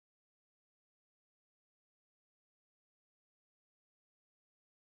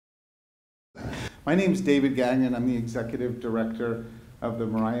My name is David Gagnon. I'm the Executive Director of the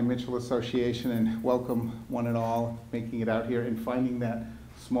Maria Mitchell Association, and welcome one and all making it out here and finding that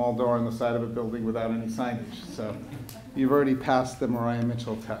small door on the side of a building without any signage. So you've already passed the Maria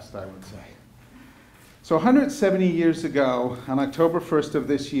Mitchell test, I would say. So 170 years ago, on October 1st of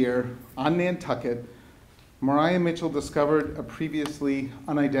this year, on Nantucket, Maria Mitchell discovered a previously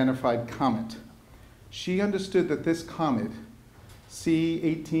unidentified comet. She understood that this comet,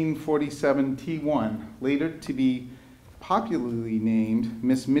 C-1847T1, later to be popularly named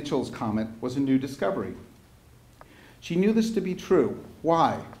Miss Mitchell's Comet, was a new discovery. She knew this to be true.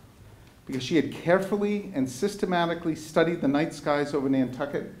 Why? Because she had carefully and systematically studied the night skies over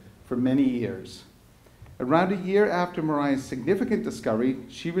Nantucket for many years. Around a year after Maria's significant discovery,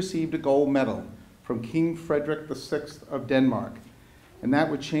 she received a gold medal from King Frederick VI of Denmark, and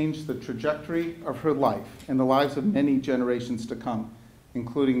that would change the trajectory of her life and the lives of many generations to come,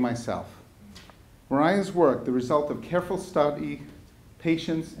 including myself. Maria's work, the result of careful study,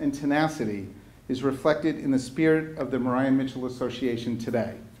 patience, and tenacity, is reflected in the spirit of the Maria Mitchell Association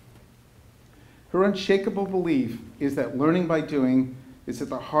today. Her unshakable belief is that learning by doing is at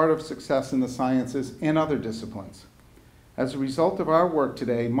the heart of success in the sciences and other disciplines. As a result of our work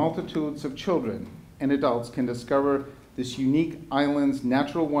today, multitudes of children and adults can discover this unique island's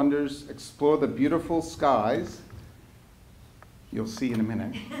natural wonders, explore the beautiful skies, you'll see in a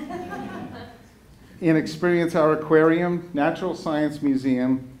minute, and experience our aquarium, natural science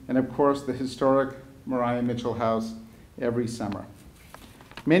museum, and of course the historic Maria Mitchell House every summer.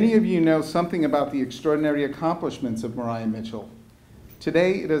 Many of you know something about the extraordinary accomplishments of Maria Mitchell.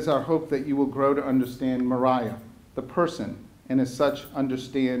 Today it is our hope that you will grow to understand Maria, the person, and as such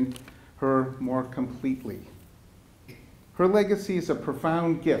understand her more completely. Her legacy is a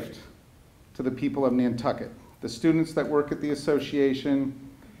profound gift to the people of Nantucket, the students that work at the association,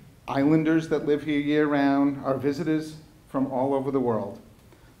 islanders that live here year-round, our visitors from all over the world.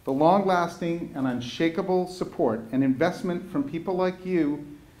 The long-lasting and unshakable support and investment from people like you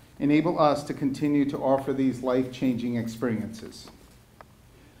enable us to continue to offer these life-changing experiences.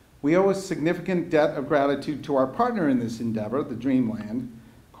 We owe a significant debt of gratitude to our partner in this endeavor, the Dreamland,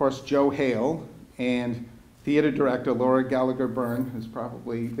 of course, Joe Hale, and Theater Director Laura Gallagher-Byrne, who's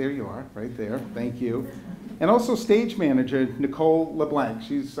probably, there you are, right there, thank you. And also Stage Manager Nicole LeBlanc.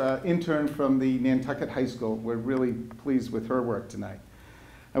 She's an intern from the Nantucket High School. We're really pleased with her work tonight.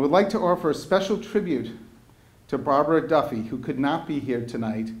 I would like to offer a special tribute to Barbara Duffy, who could not be here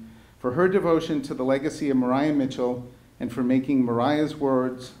tonight, for her devotion to the legacy of Maria Mitchell and for making Maria's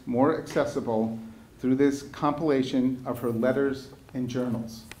words more accessible through this compilation of her letters and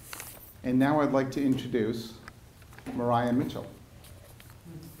journals. And now I'd like to introduce Maria Mitchell.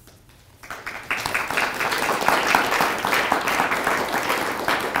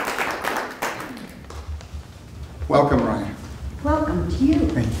 Welcome, Maria. Welcome to you.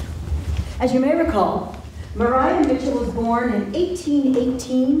 Thank you. As you may recall, Maria Mitchell was born in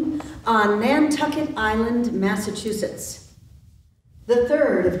 1818 on Nantucket Island, Massachusetts, the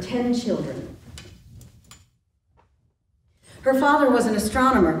third of 10 children. Her father was an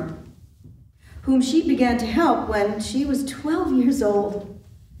astronomer, whom she began to help when she was 12 years old.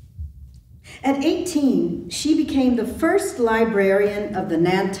 At 18, she became the first librarian of the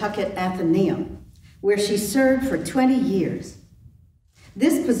Nantucket Athenaeum, where she served for 20 years.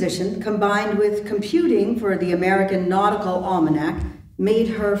 This position, combined with computing for the American Nautical Almanac, made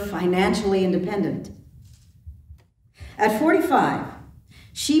her financially independent. At 45,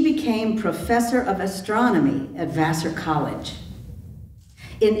 she became professor of astronomy at Vassar College.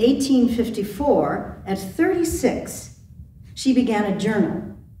 In 1854, at 36, she began a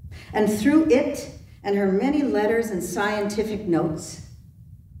journal, and through it and her many letters and scientific notes,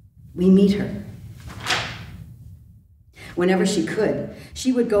 we meet her. Whenever she could,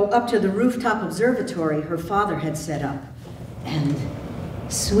 she would go up to the rooftop observatory her father had set up and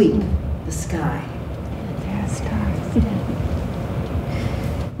sweep the sky. There are stars.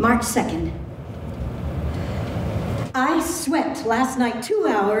 March 2nd. I swept last night 2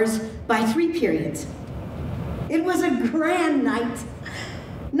 hours by 3 periods. It was a grand night.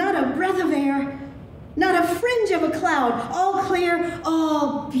 Not a breath of air, not a fringe of a cloud, all clear,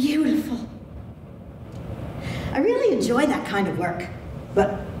 all beautiful. I really enjoy that kind of work,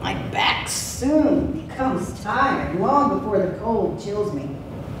 but my back soon becomes tired long before the cold chills me.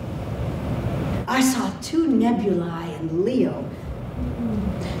 I saw 2 nebulae in Leo,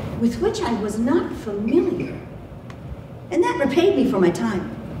 with which I was not familiar, and that repaid me for my time.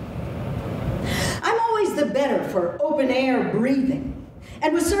 I'm always the better for open air breathing,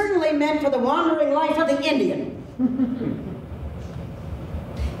 and was certainly meant for the wandering life of the Indian.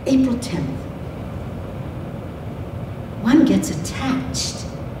 April 10th. one gets attached,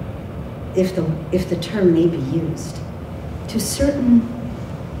 if the term may be used, to certain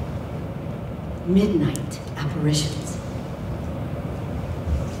midnight apparitions.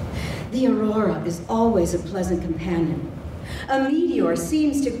 The aurora is always a pleasant companion. A meteor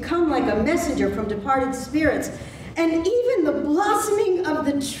seems to come like a messenger from departed spirits, and even the blossoming of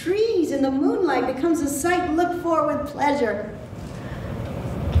the trees in the moonlight becomes a sight looked for with pleasure.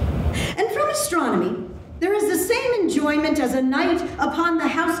 And from astronomy, there is the same enjoyment as a night upon the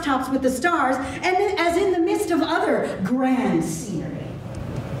housetops with the stars, and as in the midst of other grand scenery.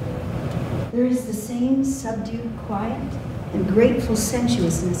 There is the same subdued quiet and grateful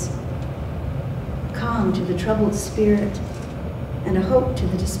sensuousness, calm to the troubled spirit, and a hope to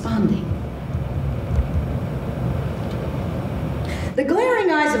the desponding. The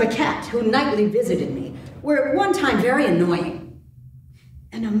glaring eyes of a cat who nightly visited me were at one time very annoying.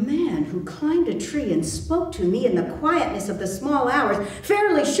 And a man who climbed a tree and spoke to me in the quietness of the small hours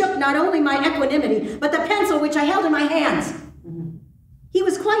fairly shook not only my equanimity, but the pencil which I held in my hands. He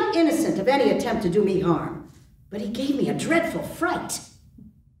was quite innocent of any attempt to do me harm, but he gave me a dreadful fright.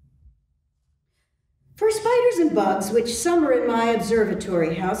 For spiders and bugs, which summer in my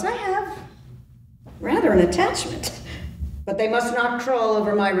observatory house, I have rather an attachment. But they must not crawl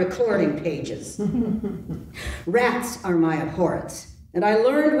over my recording pages. Rats are my abhorrence, and I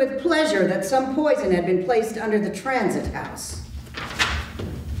learned with pleasure that some poison had been placed under the transit house.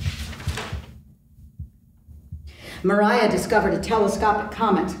 Maria discovered a telescopic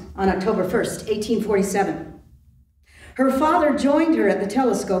comet on October 1st, 1847. Her father joined her at the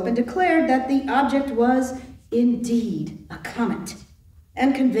telescope and declared that the object was indeed a comet.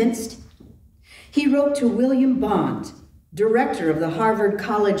 And convinced, he wrote to William Bond, director of the Harvard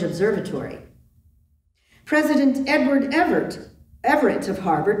College Observatory. President Edward Everett of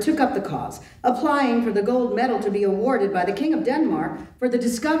Harvard took up the cause, applying for the gold medal to be awarded by the King of Denmark for the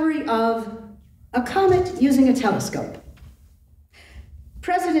discovery of a comet using a telescope.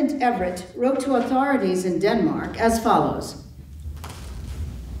 President Everett wrote to authorities in Denmark as follows.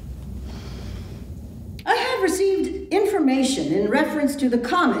 I have received information in reference to the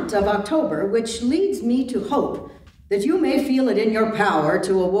comet of October, which leads me to hope that you may feel it in your power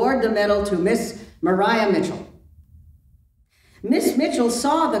to award the medal to Miss Maria Mitchell. Miss Mitchell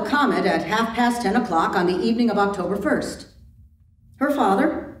saw the comet at 10:30 on the evening of October 1st. Her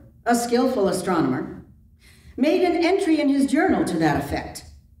father, a skillful astronomer, made an entry in his journal to that effect.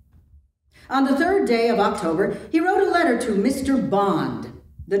 On the 3rd day of October, he wrote a letter to Mr. Bond,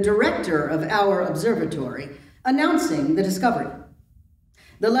 the director of our observatory, announcing the discovery.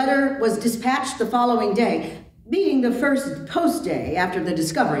 The letter was dispatched the following day, being the first post day after the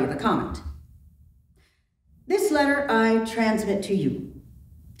discovery of the comet. This letter I transmit to you,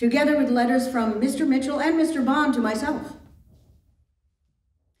 together with letters from Mr. Mitchell and Mr. Bond to myself.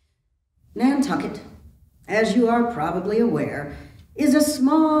 Nantucket, as you are probably aware, is a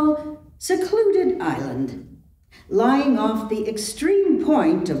small, secluded island lying off the extreme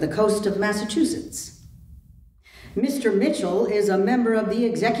point of the coast of Massachusetts. Mr. Mitchell is a member of the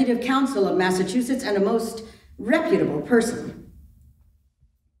Executive Council of Massachusetts and a most reputable person.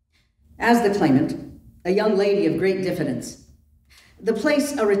 As the claimant, a young lady of great diffidence, the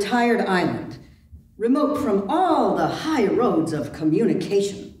place a retired island, remote from all the high roads of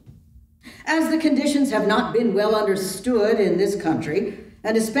communication. As the conditions have not been well understood in this country,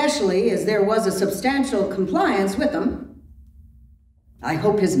 and especially as there was a substantial compliance with them, I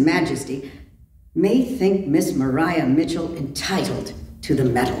hope His Majesty may think Miss Maria Mitchell entitled to the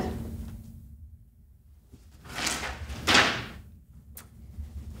medal.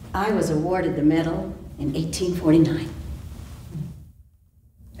 I was awarded the medal in 1849.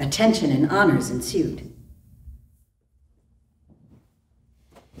 Attention and honors ensued.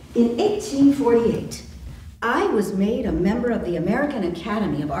 In 1848, I was made a member of the American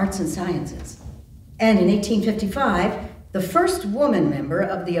Academy of Arts and Sciences, and in 1855, the first woman member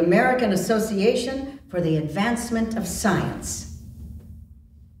of the American Association for the Advancement of Science.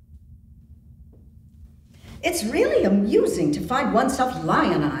 It's really amusing to find oneself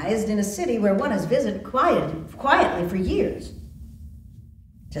lionized in a city where one has visited quietly for years.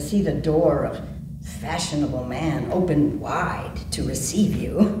 To see the door of fashionable man open wide to receive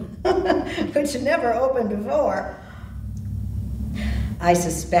you, which never opened before. I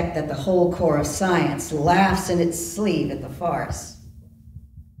suspect that the whole corps of science laughs in its sleeve at the farce.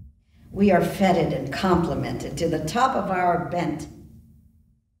 We are feted and complimented to the top of our bent.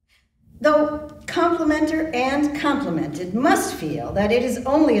 Though complimenter and complimented must feel that it is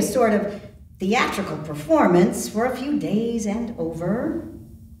only a sort of theatrical performance for a few days and over.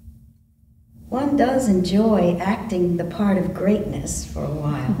 one does enjoy acting the part of greatness for a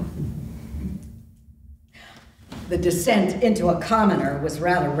while. The descent into a commoner was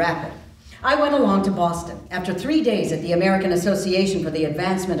rather rapid. I went along to Boston after 3 days at the American Association for the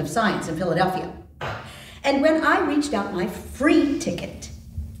Advancement of Science in Philadelphia. And when I reached out my free ticket,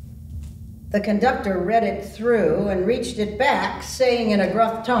 the conductor read it through and reached it back, saying in a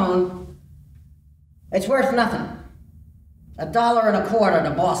gruff tone, "It's worth nothing. $1.25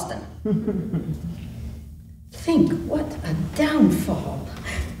 to Boston." Think what a downfall.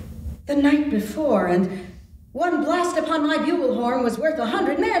 The night before, and one blast upon my bugle horn was worth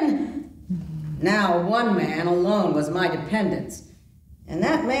 100 men. Now 1 man alone was my dependence. And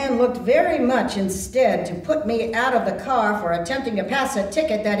that man looked very much instead to put me out of the car for attempting to pass a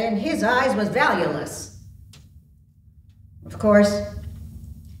ticket that in his eyes was valueless. Of course,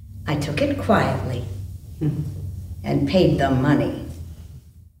 I took it quietly and paid the money.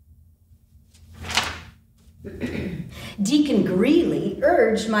 Deacon Greeley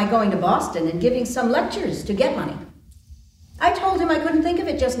urged my going to Boston and giving some lectures to get money. I told him I couldn't think of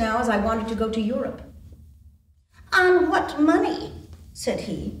it just now, as I wanted to go to Europe. "On what money?" said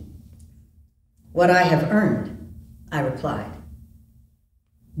he. "What I have earned," I replied.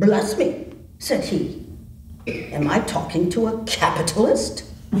 "Bless me," said he. "Am I talking to a capitalist?"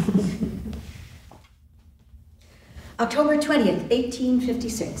 October 20th,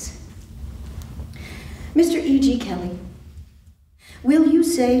 1856. Mr. E.G. Kelly, will you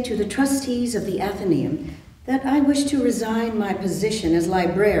say to the trustees of the Athenaeum that I wish to resign my position as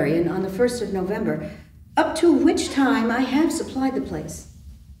librarian on the 1st of November, up to which time I have supplied the place.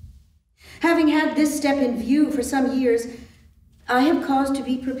 Having had this step in view for some years, I have caused to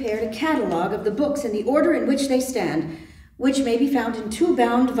be prepared a catalog of the books in the order in which they stand, which may be found in 2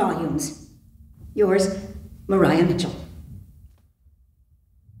 bound volumes. Yours, Maria Mitchell.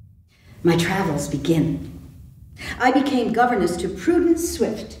 My travels begin. I became governess to Prudence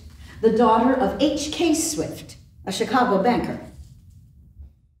Swift, the daughter of H.K. Swift, a Chicago banker.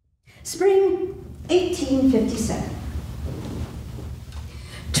 Spring 1857.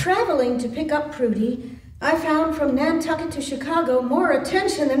 Traveling to pick up Prudy, I found from Nantucket to Chicago more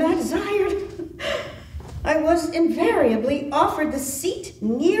attention than I desired. I was invariably offered the seat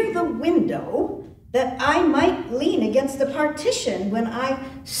near the window that I might lean against the partition when I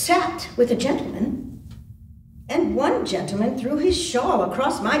sat with a gentleman, and one gentleman threw his shawl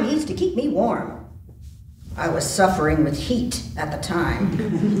across my knees to keep me warm. I was suffering with heat at the time.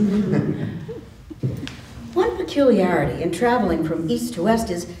 One peculiarity in traveling from east to west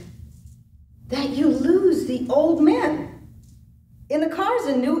is that you lose the old men. In the cars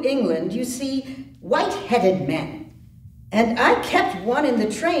in New England, you see white-headed men. And I kept one in the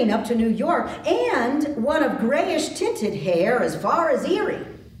train up to New York, and one of grayish tinted hair as far as Erie.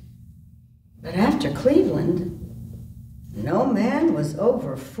 But after Cleveland, no man was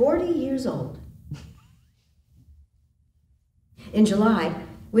over 40 years old. In July,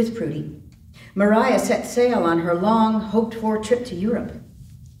 with Prudy, Maria set sail on her long, hoped-for trip to Europe.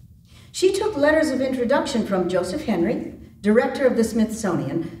 She took letters of introduction from Joseph Henry, director of the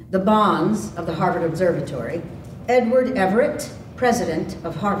Smithsonian, the Bonds of the Harvard Observatory, Edward Everett, president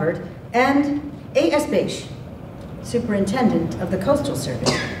of Harvard, and A.S. Bache, superintendent of the Coastal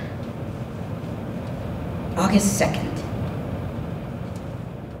Service. August 2nd.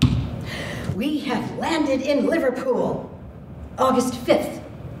 We have landed in Liverpool. August 5th.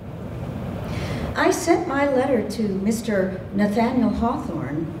 I sent my letter to Mr. Nathaniel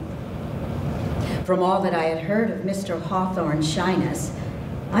Hawthorne. From all that I had heard of Mr. Hawthorne's shyness,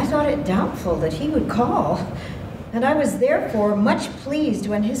 I thought it doubtful that he would call, and I was therefore much pleased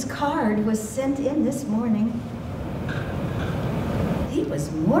when his card was sent in this morning. He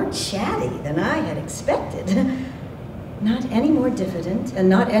was more chatty than I had expected, not any more diffident and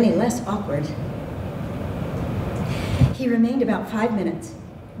not any less awkward. He remained about 5 minutes,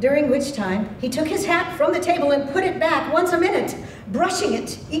 during which time he took his hat from the table and put it back once a minute, brushing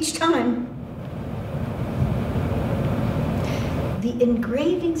it each time. The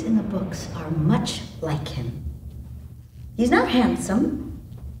engravings in the books are much like him. He's not handsome,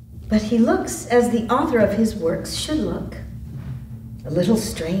 but he looks as the author of his works should look, a little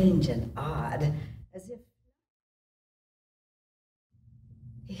strange and odd, as if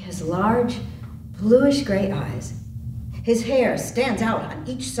he has large, bluish-gray eyes. His hair stands out on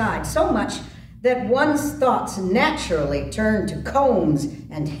each side so much that one's thoughts naturally turn to combs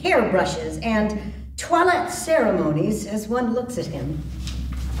and hairbrushes and toilette ceremonies as one looks at him.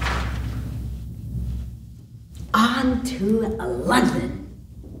 On to London.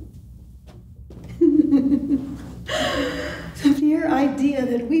 The mere idea idea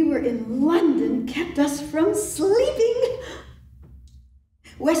that we were in London kept us from sleeping.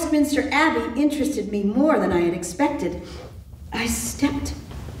 Westminster Abbey interested me more than I had expected. I stepped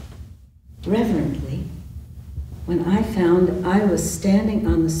reverently when I found I was standing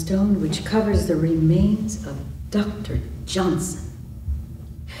on the stone which covers the remains of Dr. Johnson.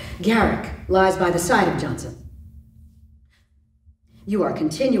 Garrick lies by the side of Johnson. You are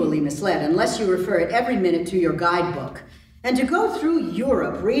continually misled unless you refer it every minute to your guidebook. And to go through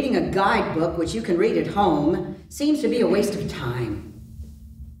Europe reading a guidebook which you can read at home seems to be a waste of time.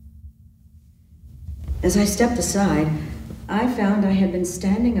 As I stepped aside, I found I had been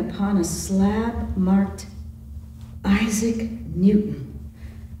standing upon a slab marked Isaac Newton,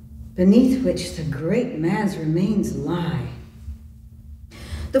 beneath which the great man's remains lie.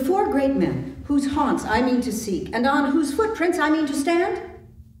 The four great men whose haunts I mean to seek and on whose footprints I mean to stand: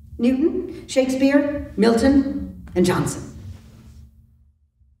 Newton, Shakespeare, Milton, and Johnson.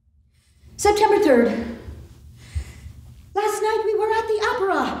 September 3rd. Last night we were at the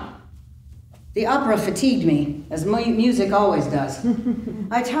opera. The opera fatigued me, as music always does.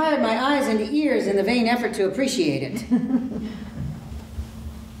 I tired my eyes and ears in the vain effort to appreciate it.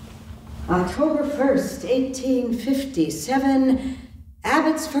 October 1st, 1857,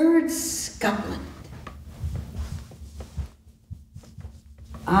 Abbotsford, Scotland.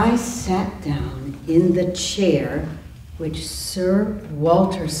 I sat down in the chair which Sir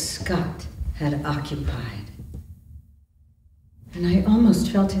Walter Scott had occupied, and I almost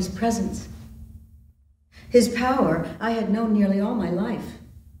felt his presence. His power I had known nearly all my life.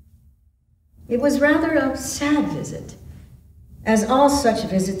 It was rather a sad visit, as all such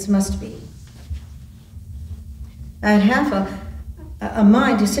visits must be. I had half a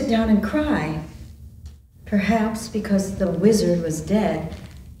mind to sit down and cry, perhaps because the wizard was dead,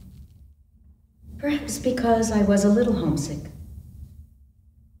 perhaps because I was a little homesick.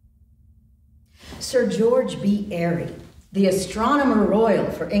 Sir George B. Airy, the Astronomer Royal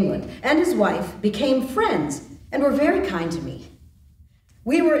for England, and his wife became friends and were very kind to me.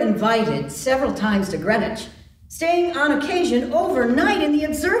 We were invited several times to Greenwich, staying on occasion overnight in the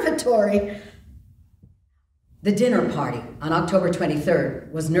observatory. The dinner party on October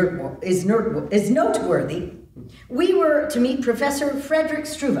 23rd is noteworthy. We were to meet Professor Frederick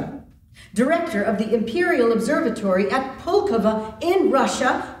Struve, director of the Imperial Observatory at Pulkovo in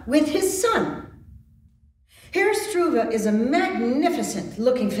Russia, with his son. Herr Struve is a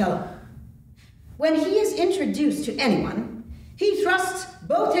magnificent-looking fellow. When he is introduced to anyone, he thrusts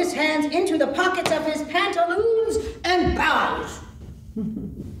both his hands into the pockets of his pantaloons and bows.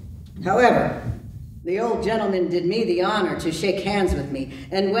 However, the old gentleman did me the honor to shake hands with me,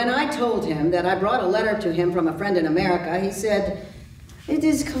 and when I told him that I brought a letter to him from a friend in America, he said, "It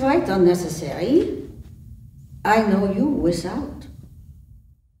is quite unnecessary. I know you without."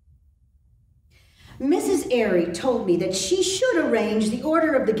 Mrs. Airy told me that she should arrange the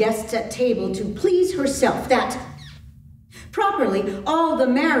order of the guests at table to please herself, that properly all the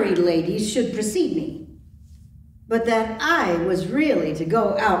married ladies should precede me, but that I was really to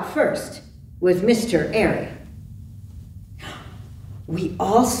go out first with Mr. Airy. We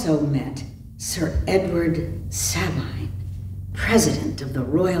also met Sir Edward Sabine, president of the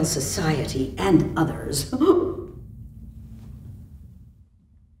Royal Society, and others.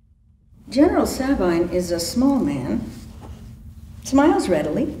 General Sabine is a small man, smiles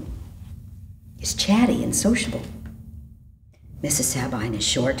readily, is chatty and sociable. Mrs. Sabine is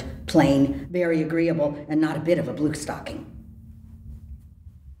short, plain, very agreeable, and not a bit of a bluestocking.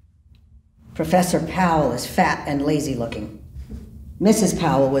 Professor Powell is fat and lazy-looking. Mrs.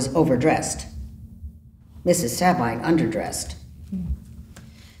 Powell was overdressed. Mrs. Sabine underdressed.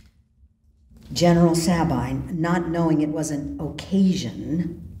 General Sabine, not knowing it was an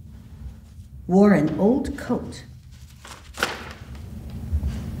occasion, wore an old coat.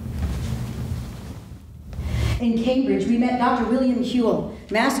 In Cambridge, we met Dr. William Whewell,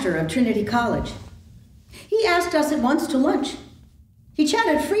 master of Trinity College. He asked us at once to lunch. He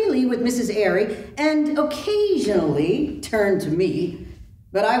chatted freely with Mrs. Airy and occasionally turned to me,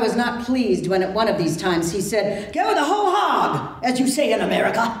 but I was not pleased when at one of these times he said, "Go the whole hog, as you say in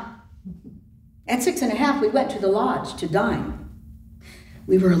America." At 6:30, we went to the lodge to dine.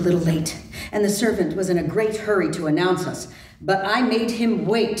 We were a little late, and the servant was in a great hurry to announce us, but I made him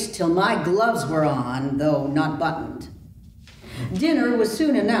wait till my gloves were on, though not buttoned. Dinner was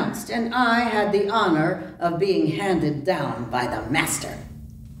soon announced, and I had the honor of being handed down by the master.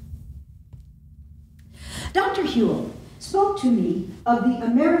 Dr. Whewell spoke to me of the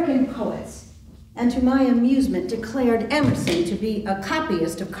American poets, and to my amusement declared Emerson to be a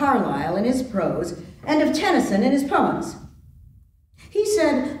copyist of Carlyle in his prose and of Tennyson in his poems. He He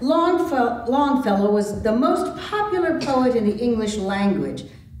said Longfellow was the most popular poet in the English language,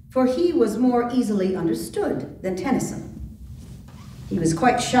 for he was more easily understood than Tennyson. He was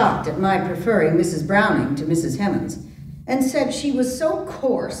quite shocked at my preferring Mrs. Browning to Mrs. Hemans, and said she was so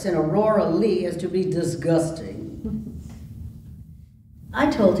coarse in Aurora Leigh as to be disgusting.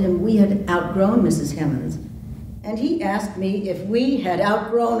 I told him we had outgrown Mrs. Hemans, and he asked me if we had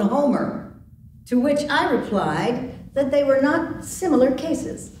outgrown Homer, to which I replied that they were not similar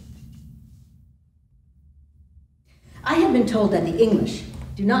cases. I had been told that the English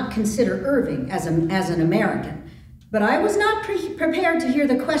do not consider Irving as an American, but I was not prepared to hear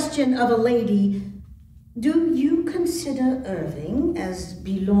the question of a lady, "Do you consider Irving as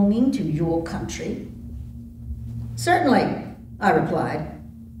belonging to your country?" "Certainly," I replied.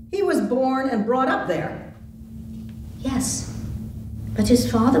 "He was born and brought up there." "Yes, but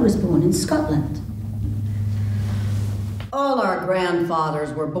his father was born in Scotland." "All our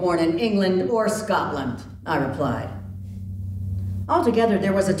grandfathers were born in England or Scotland," I replied. Altogether,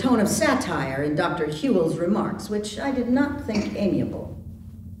 there was a tone of satire in Dr. Whewell's remarks, which I did not think amiable.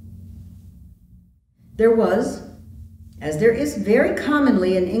 There was, as there is very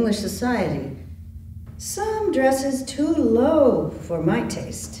commonly in English society, some dresses too low for my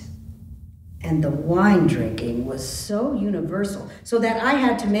taste. And the wine drinking was so universal, so that I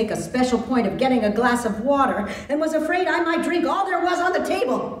had to make a special point of getting a glass of water and was afraid I might drink all there was on the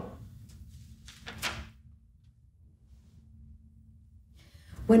table.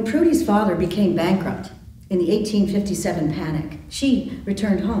 When Prudy's father became bankrupt in the 1857 panic, she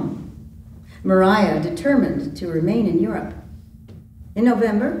returned home. Maria determined to remain in Europe. In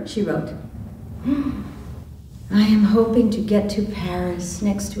November, she wrote, "I am hoping to get to Paris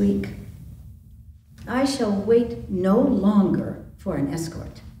next week. I shall wait no longer for an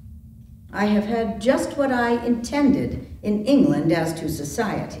escort. I have had just what I intended in England as to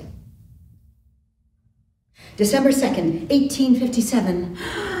society." December 2nd, 1857.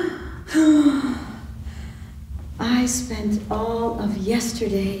 I spent all of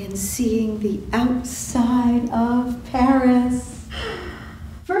yesterday in seeing the outside of Paris.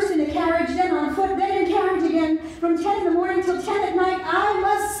 First in a carriage, then on foot, then in carriage again. From 10 in the morning till 10 at night, I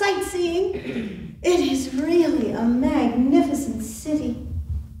was sightseeing. It is really a magnificent city.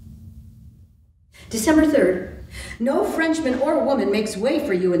 December 3rd. No Frenchman or woman makes way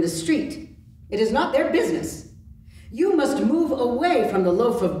for you in the street. It is not their business. You must move away from the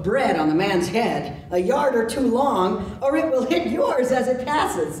loaf of bread on the man's head, a yard or two long, or it will hit yours as it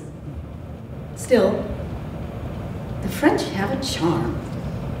passes. Still, the French have a charm,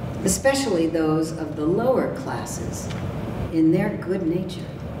 especially those of the lower classes, in their good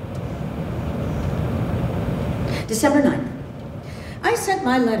nature. December 9th. I sent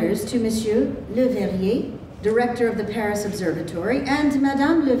my letters to Monsieur Leverrier, director of the Paris Observatory, and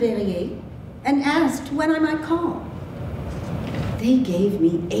Madame Leverrier, and asked when I might call. They gave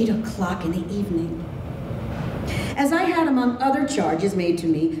me 8 o'clock in the evening. As I had, among other charges made to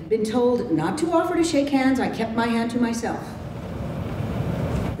me, been told not to offer to shake hands, I kept my hand to myself.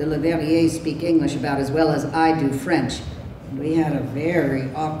 The Leverriers speak English about as well as I do French, and we had a very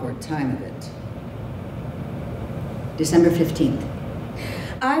awkward time of it. December 15th.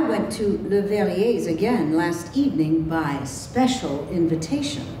 I went to Leverrier's again last evening by special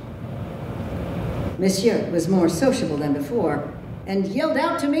invitation. Monsieur was more sociable than before, and yelled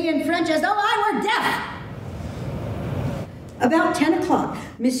out to me in French as though I were deaf. About 10 o'clock,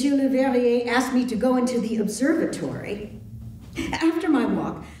 Monsieur Leverrier asked me to go into the observatory. After my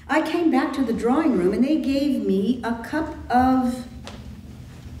walk, I came back to the drawing room and they gave me a cup of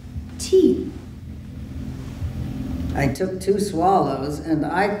tea. I took 2 swallows, and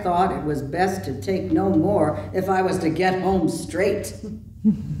I thought it was best to take no more if I was to get home straight.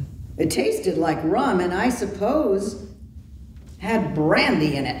 It tasted like rum, and I suppose had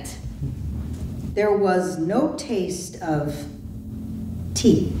brandy in it. There was no taste of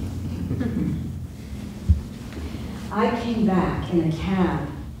tea. I came back in a cab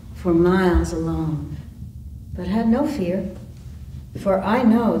for miles alone, but had no fear, for I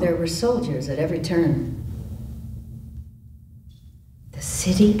know there were soldiers at every turn. The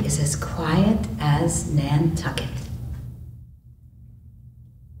city is as quiet as Nantucket.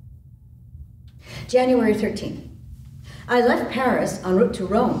 January 13th. I left Paris en route to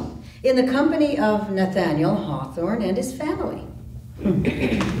Rome in the company of Nathaniel Hawthorne and his family.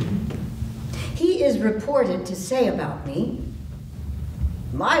 He is reported to say about me,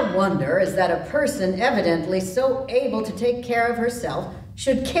 "My wonder is that a person evidently so able to take care of herself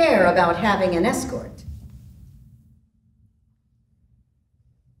should care about having an escort."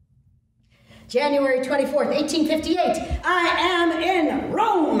 January 24th, 1858. I am in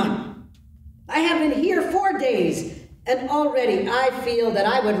Rome. I have been here 4 days, and already I feel that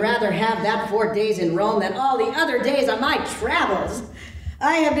I would rather have that 4 days in Rome than all the other days of my travels.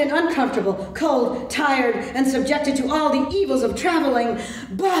 I have been uncomfortable, cold, tired, and subjected to all the evils of traveling,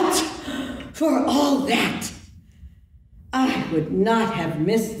 but for all that, I would not have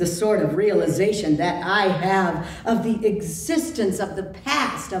missed the sort of realization that I have of the existence of the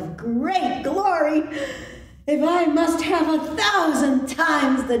past of great glory if I must have 1,000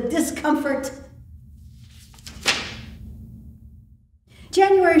 times the discomfort.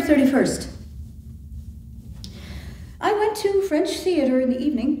 January 31st. I went to French theater in the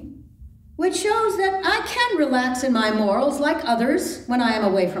evening, which shows that I can relax in my morals like others when I am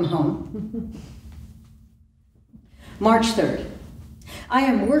away from home. March 3rd. I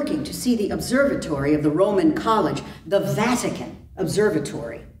am working to see the observatory of the Roman College, the Vatican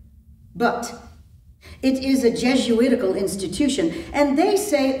Observatory. But it is a Jesuitical institution, and they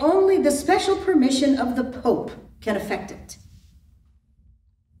say only the special permission of the Pope can affect it.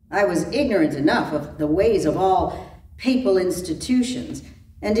 I was ignorant enough of the ways of all papal institutions,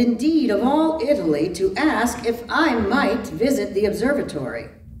 and indeed of all Italy, to ask if I might visit the observatory.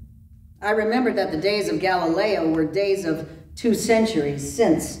 I remembered that the days of Galileo were days of 2 centuries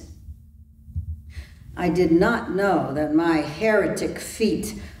since. I did not know that my heretic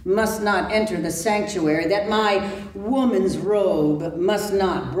feet must not enter the sanctuary, that my woman's robe must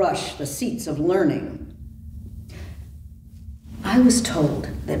not brush the seats of learning. I was told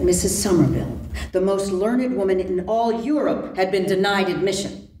that Mrs. Somerville, the most learned woman in all Europe, had been denied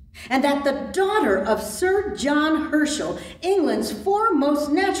admission, and that the daughter of Sir John Herschel, England's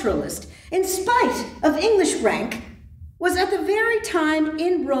foremost naturalist, in spite of English rank, was at the very time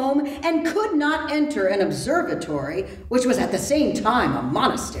in Rome and could not enter an observatory, which was at the same time a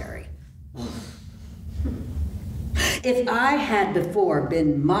monastery. If I had before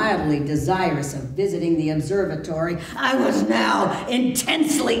been mildly desirous of visiting the observatory, I was now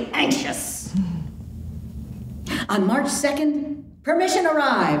intensely anxious. On March 2nd, permission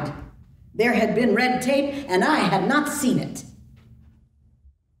arrived. There had been red tape, and I had not seen it.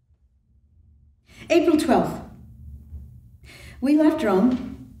 April 12th. We left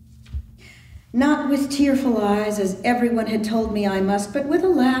Rome, not with tearful eyes, as everyone had told me I must, but with a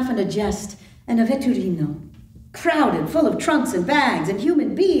laugh and a jest and a vetturino, crowded, full of trunks and bags and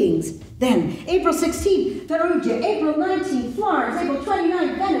human beings. Then, April 16th, Perugia, April 19th, Florence, April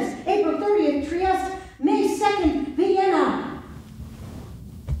 29th, Venice, April 30th, Trieste, May 2nd, Vienna.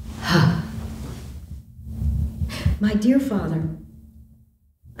 My dear father,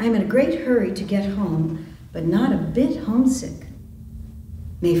 I am in a great hurry to get home, but not a bit homesick.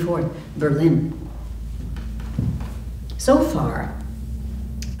 May 4th, Berlin. So far,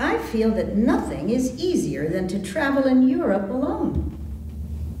 I feel that nothing is easier than to travel in Europe alone.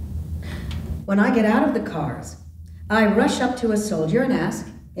 When I get out of the cars, I rush up to a soldier and ask,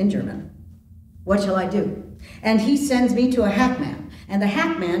 in German, "What shall I do?" And he sends me to a hackman, and the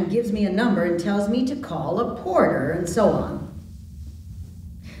hackman gives me a number and tells me to call a porter, and so on.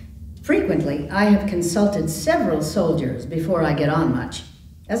 Frequently, I have consulted several soldiers before I get on much,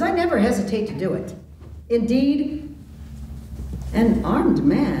 as I never hesitate to do it. Indeed, an armed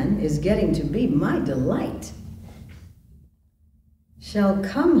man is getting to be my delight. Shall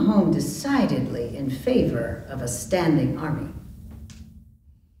come home decidedly in favor of a standing army.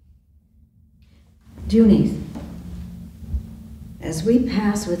 June 8th. As we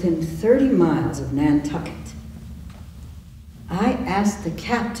pass within 30 miles of Nantucket, I ask the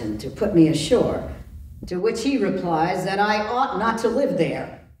captain to put me ashore, to which he replies that I ought not to live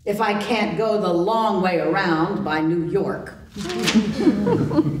there if I can't go the long way around by New York.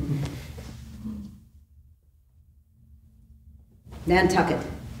 Nantucket,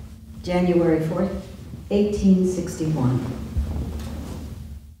 January 4th, 1861.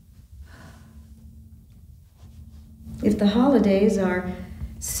 If the holidays are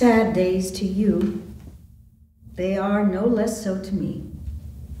sad days to you, they are no less so to me.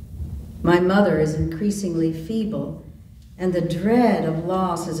 My mother is increasingly feeble, and the dread of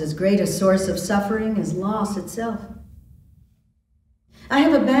loss is as great a source of suffering as loss itself. I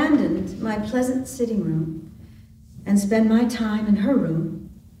have abandoned my pleasant sitting room and spend my time in her room,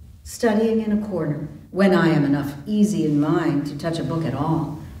 studying in a corner, when I am enough easy in mind to touch a book at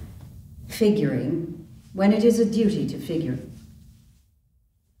all, figuring when it is a duty to figure.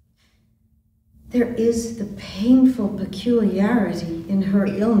 There is the painful peculiarity in her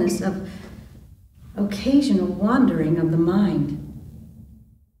illness of occasional wandering of the mind.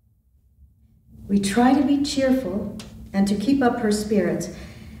 We try to be cheerful and to keep up her spirits,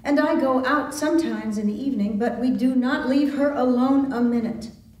 and I go out sometimes in the evening, but we do not leave her alone a minute.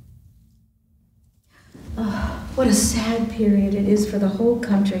 Oh, what a sad period it is for the whole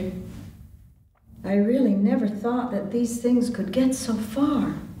country. I really never thought that these things could get so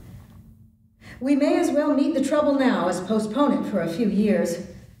far. We may as well meet the trouble now as postpone it for a few years.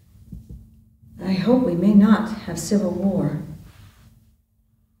 I hope we may not have civil war.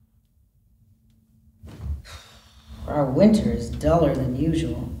 Our winter is duller than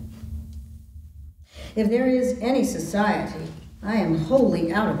usual. If there is any society, I am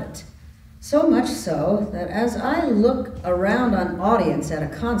wholly out of it. So much so that as I look around on audience at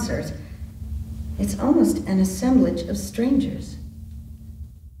a concert, it's almost an assemblage of strangers.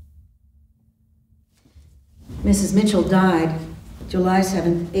 Mrs. Mitchell died July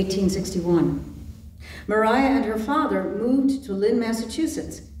 7, 1861. Maria and her father moved to Lynn,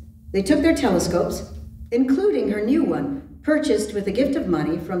 Massachusetts. They took their telescopes, including her new one, purchased with a gift of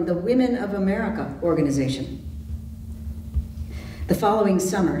money from the Women of America organization. The following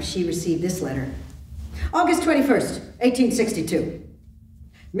summer, she received this letter. August 21st, 1862.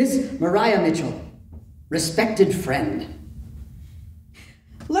 Miss Maria Mitchell, respected friend.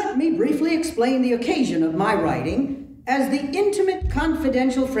 Let me briefly explain the occasion of my writing as the intimate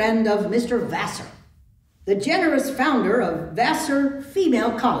confidential friend of Mr. Vassar, the generous founder of Vassar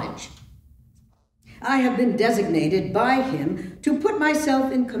Female College. I have been designated by him to put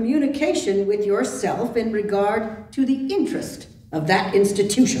myself in communication with yourself in regard to the interest of that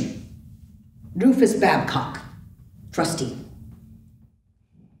institution. Rufus Babcock, trustee.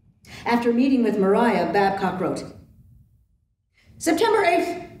 After meeting with Maria, Babcock wrote, September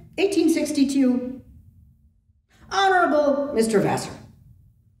 8th, 1862, Honorable Mr. Vassar,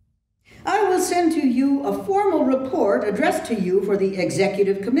 I will send to you a formal report addressed to you for the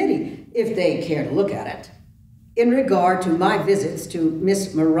executive committee, if they care to look at it, in regard to my visits to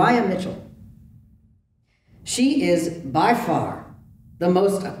Miss Maria Mitchell. She is by far the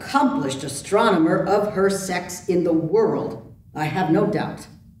most accomplished astronomer of her sex in the world, I have no doubt.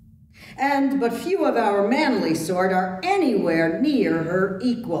 And but few of our manly sort are anywhere near her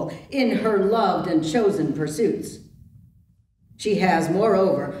equal in her loved and chosen pursuits. She has,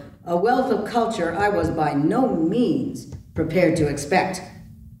 moreover, a wealth of culture I was by no means prepared to expect.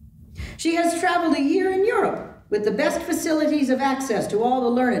 She has traveled a year in Europe with the best facilities of access to all the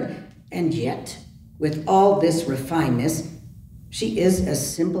learned, and yet, with all this refineness, she is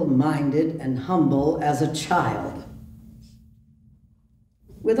as simple-minded and humble as a child.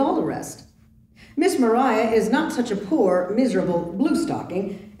 With all the rest, Miss Maria is not such a poor, miserable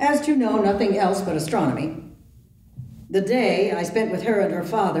blue-stocking as to know nothing else but astronomy. The day I spent with her and her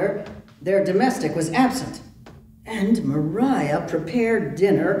father, their domestic was absent, and Maria prepared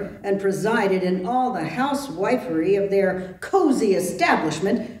dinner and presided in all the housewifery of their cozy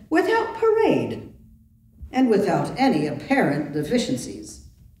establishment without parade and without any apparent deficiencies.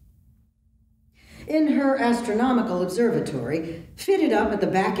 In her astronomical observatory, fitted up at the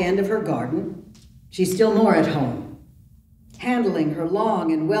back end of her garden, she's still more at home, handling her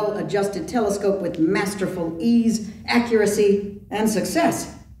long and well-adjusted telescope with masterful ease, accuracy, and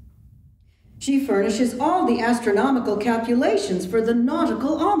success. She furnishes all the astronomical calculations for the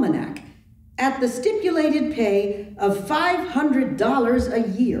Nautical Almanac at the stipulated pay of $500 a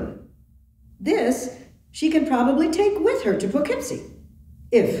year. This she can probably take with her to Poughkeepsie,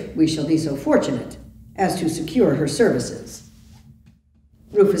 if we shall be so fortunate as to secure her services.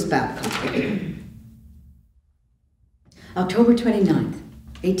 Rufus Babcock. October 29th,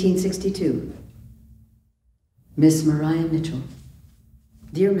 1862. Miss Maria Mitchell.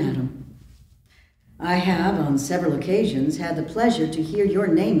 Dear Madam, I have on several occasions had the pleasure to hear your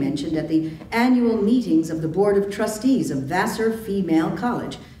name mentioned at the annual meetings of the Board of Trustees of Vassar Female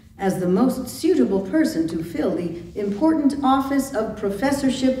College as the most suitable person to fill the important office of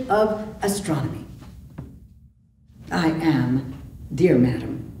Professorship of Astronomy. I am, dear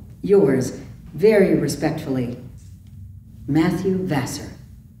Madam, yours very respectfully, Matthew Vassar.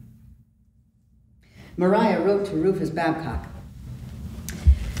 Maria wrote to Rufus Babcock,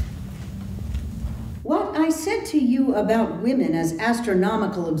 What I said to you about women as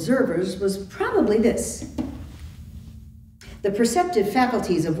astronomical observers was probably this. The perceptive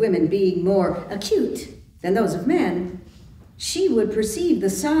faculties of women being more acute than those of men, she would perceive the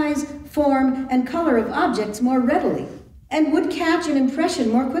size, form, and color of objects more readily, and would catch an impression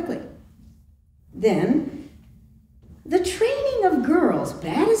more quickly. Then, the training of girls,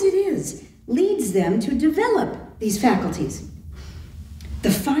 bad as it is, leads them to develop these faculties.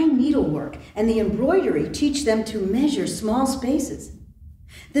 The fine needlework and the embroidery teach them to measure small spaces.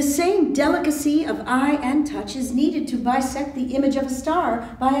 The same delicacy of eye and touch is needed to bisect the image of a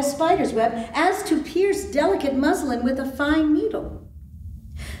star by a spider's web as to pierce delicate muslin with a fine needle.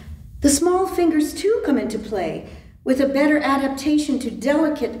 The small fingers, too, come into play, with a better adaptation to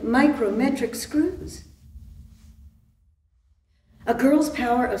delicate micrometric screws. A girl's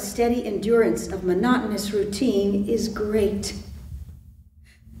power of steady endurance of monotonous routine is great.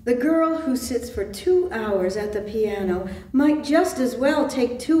 The girl who sits for 2 hours at the piano might just as well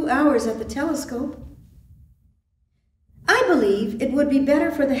take 2 hours at the telescope. I believe it would be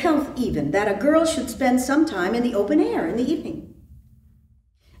better for the health even that a girl should spend some time in the open air in the evening.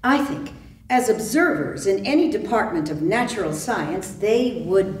 I think, as observers in any department of natural science, they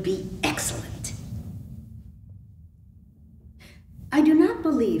would be excellent. I do not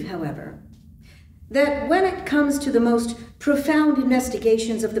believe, however, that when it comes to the most profound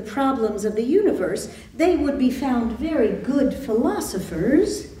investigations of the problems of the universe, they would be found very good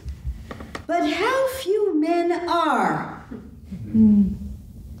philosophers. But how few men are.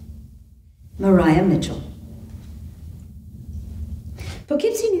 Maria Mitchell.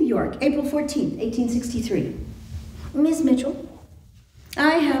 Poughkeepsie, New York, April 14, 1863. Miss Mitchell,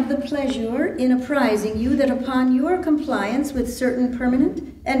 I have the pleasure in apprising you that upon your compliance with certain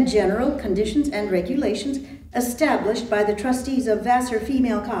permanent and general conditions and regulations established by the trustees of Vassar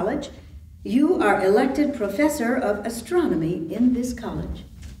Female College, you are elected professor of astronomy in this college.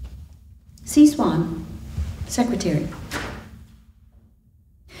 C. Swan, secretary.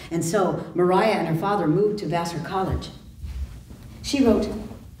 And so Maria and her father moved to Vassar College. She wrote,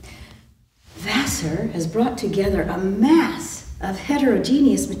 Vassar has brought together a mass of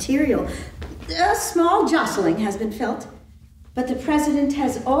heterogeneous material. A small jostling has been felt, but the president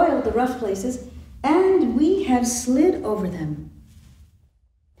has oiled the rough places, and we have slid over them.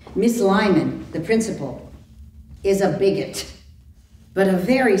 Miss Lyman, the principal, is a bigot, but a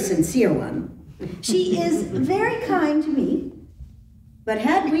very sincere one. She is very kind to me, but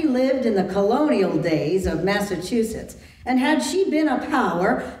had we lived in the colonial days of Massachusetts, and had she been a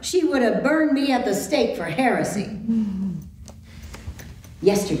power, she would have burned me at the stake for heresy.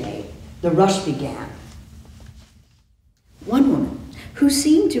 Yesterday, the rush began. One woman, who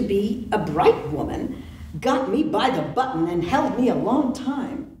seemed to be a bright woman, got me by the button and held me a long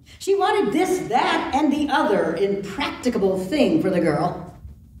time. She wanted this, that, and the other impracticable thing for the girl.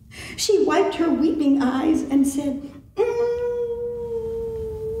 She wiped her weeping eyes and said,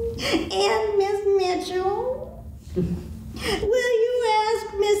 And Miss Mitchell, will you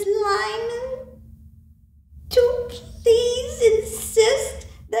ask Miss Lyman to please insist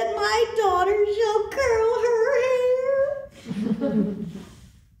that my daughter shall curl her hair?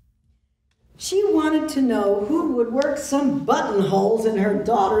 She wanted to know who would work some buttonholes in her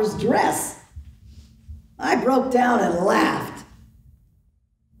daughter's dress. I broke down and laughed.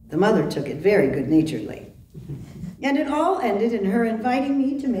 The mother took it very good-naturedly, and it all ended in her inviting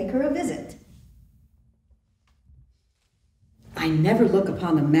me to make her a visit. I never look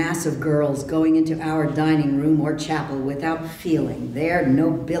upon the mass of girls going into our dining room or chapel without feeling their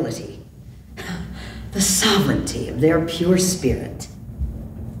nobility, the sovereignty of their pure spirit.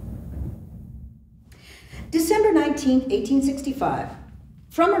 December 19, 1865,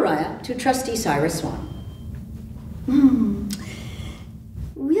 from Maria to Trustee Cyrus Swan.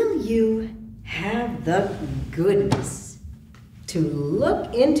 Will you have the goodness to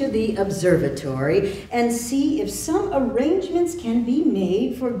look into the observatory and see if some arrangements can be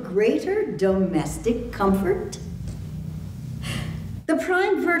made for greater domestic comfort? The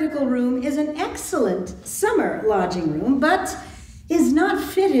prime vertical room is an excellent summer lodging room, but is not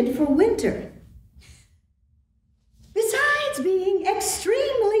fitted for winter. Besides being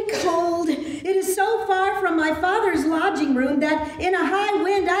extremely cold, it is so far from my father's lodging room that in a high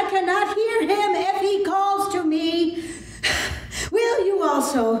wind I cannot hear him if he calls to me. Will you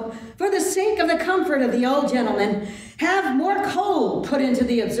also, for the sake of the comfort of the old gentleman, have more coal put into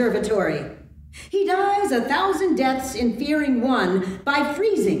the observatory? He dies 1,000 deaths in fearing one by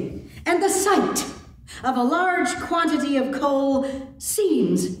freezing, and the sight of a large quantity of coal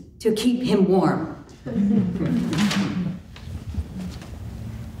seems to keep him warm.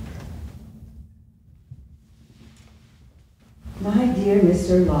 My dear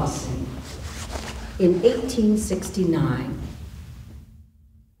Mr. Lawson, in 1869,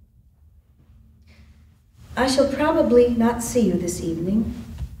 I shall probably not see you this evening,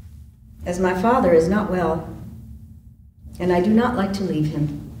 as my father is not well, and I do not like to leave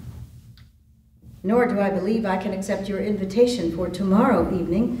him. Nor do I believe I can accept your invitation for tomorrow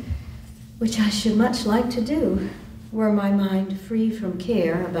evening, which I should much like to do, were my mind free from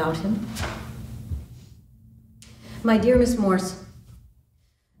care about him. My dear Miss Morse,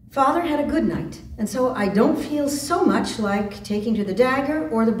 Father had a good night, and so I don't feel so much like taking to the dagger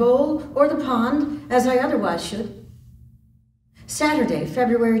or the bowl or the pond as I otherwise should. Saturday,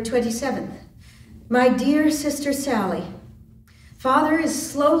 February 27th. My dear sister Sally, Father is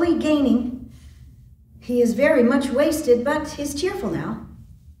slowly gaining. He is very much wasted, but is cheerful now.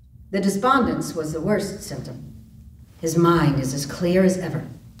 The despondence was the worst symptom. His mind is as clear as ever.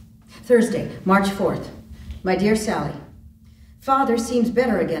 Thursday, March 4th. My dear Sally, Father seems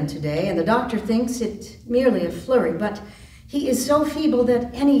better again today, and the doctor thinks it merely a flurry, but he is so feeble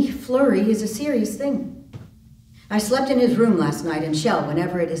that any flurry is a serious thing. I slept in his room last night and shall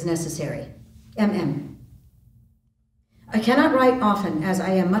whenever it is necessary. M.M. I cannot write often, as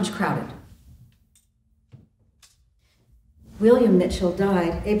I am much crowded. William Mitchell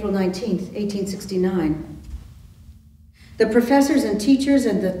died April 19th, 1869. The professors and teachers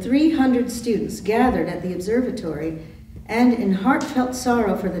and the 300 students gathered at the observatory, and in heartfelt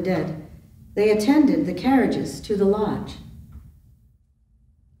sorrow for the dead, they attended the carriages to the lodge.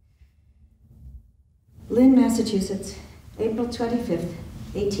 Lynn, Massachusetts, April 25th,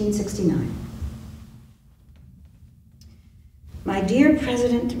 1869. My dear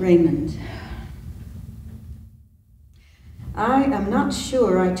President Raymond, I am not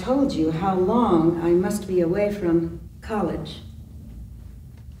sure I told you how long I must be away from college.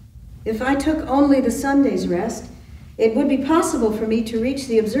 If I took only the Sunday's rest, it would be possible for me to reach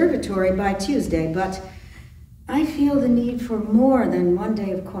the observatory by Tuesday, but I feel the need for more than one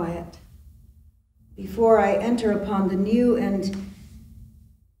day of quiet before I enter upon the new and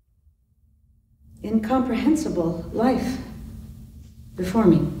incomprehensible life before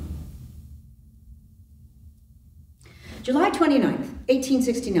me. July 29th,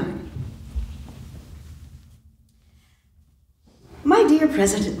 1869. My dear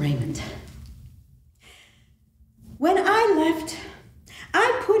President Raymond, when I left,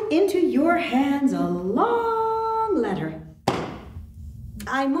 I put into your hands a long letter.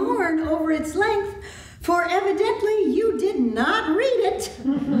 I mourn over its length, for evidently you did not read it.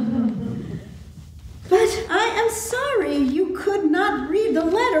 But I am sorry you could not read the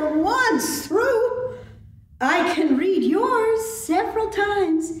letter once through. I can read yours several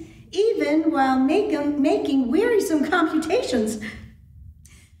times, even while making wearisome computations.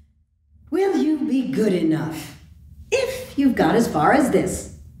 Will you be good enough, if you've got as far as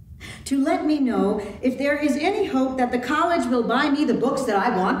this, to let me know if there is any hope that the college will buy me the books that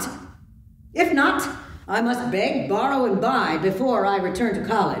I want? If not, I must beg, borrow, and buy before I return to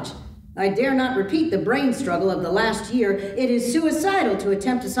college. I dare not repeat the brain struggle of the last year. It is suicidal to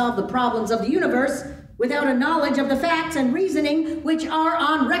attempt to solve the problems of the universe without a knowledge of the facts and reasoning which are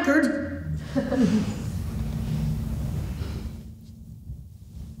on record.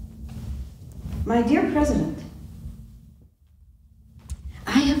 My dear President,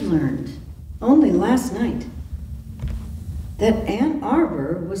 I have learned only last night that Ann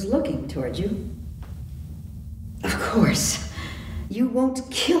Arbor was looking toward you. Of course, you won't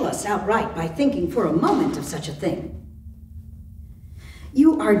kill us outright by thinking for a moment of such a thing.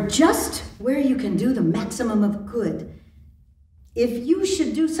 You are just where you can do the maximum of good. If you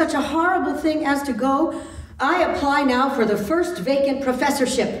should do such a horrible thing as to go, I apply now for the first vacant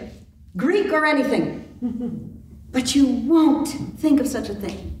professorship, Greek or anything. But you won't think of such a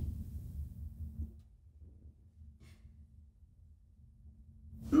thing.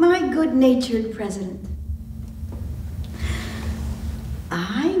 My good-natured President,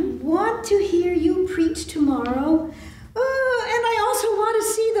 I want to hear you preach tomorrow, and I also want to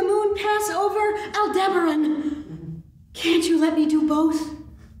see the moon pass over Aldebaran. Can't you let me do both?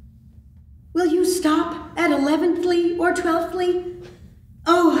 Will you stop at 11thly or 12thly?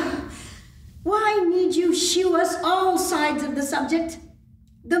 Oh, why need you shew us all sides of the subject?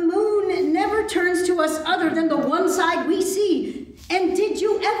 The moon never turns to us other than the one side we see. And did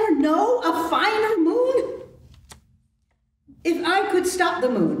you ever know a finer moon? If I could stop the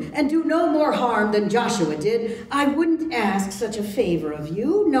moon and do no more harm than Joshua did, I wouldn't ask such a favor of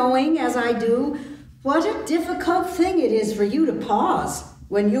you, knowing, as I do, what a difficult thing it is for you to pause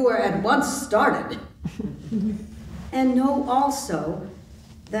when you are at once started. And know also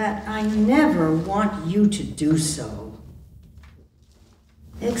that I never want you to do so.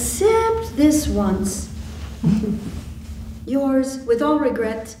 Except this once. Yours, with all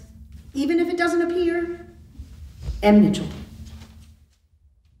regret, even if it doesn't appear, M. Mitchell.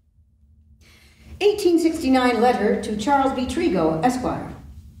 1869 letter to Charles B. Trigo, Esquire.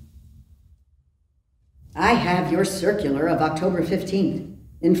 I have your circular of October 15th,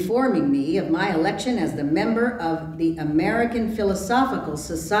 informing me of my election as the member of the American Philosophical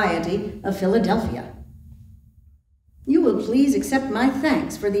Society of Philadelphia. You will please accept my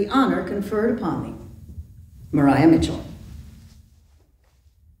thanks for the honor conferred upon me. Maria Mitchell.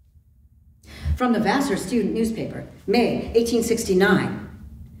 From the Vassar Student Newspaper, May 1869.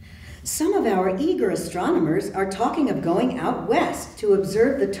 Some of our eager astronomers are talking of going out west to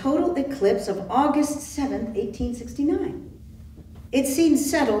observe the total eclipse of August 7th, 1869. It seems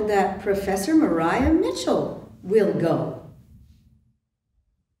settled that Professor Maria Mitchell will go.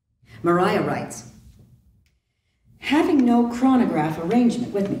 Maria writes, having no chronograph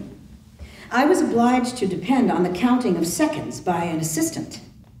arrangement with me, I was obliged to depend on the counting of seconds by an assistant.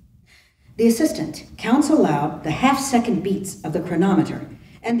 The assistant counts aloud the half-second beats of the chronometer,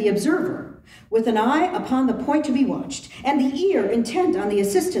 and the observer, with an eye upon the point to be watched, and the ear intent on the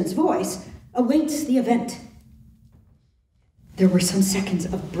assistant's voice, awaits the event. There were some seconds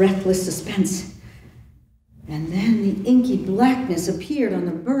of breathless suspense, and then the inky blackness appeared on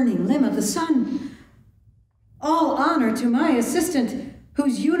the burning limb of the sun. All honor to my assistant,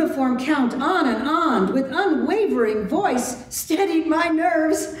 whose uniform count on and on, with unwavering voice, steadied my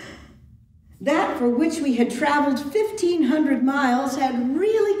nerves. That for which we had traveled 1,500 miles had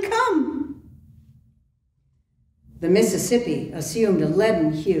really come. The Mississippi assumed a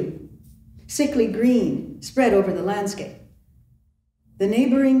leaden hue. Sickly green spread over the landscape. The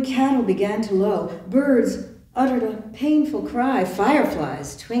neighboring cattle began to low. Birds uttered a painful cry.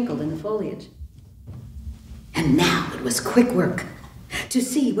 Fireflies twinkled in the foliage. And now it was quick work. To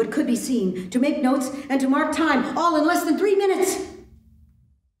see what could be seen, to make notes, and to mark time, all in less than 3 minutes.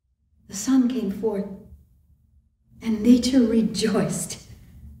 The sun came forth, and nature rejoiced.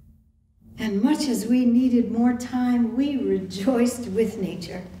 And much as we needed more time, we rejoiced with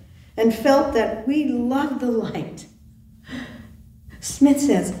nature and felt that we loved the light. Smith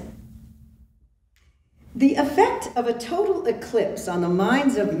says, the effect of a total eclipse on the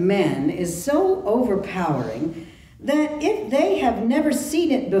minds of men is so overpowering that if they have never seen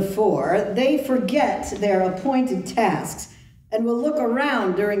it before, they forget their appointed tasks and will look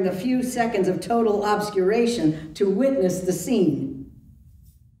around during the few seconds of total obscuration to witness the scene.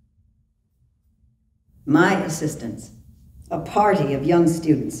 My assistants, a party of young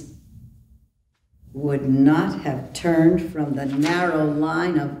students, would not have turned from the narrow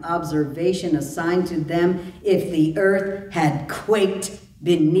line of observation assigned to them if the earth had quaked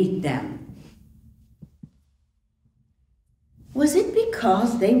beneath them. Was it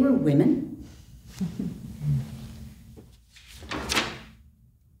because they were women?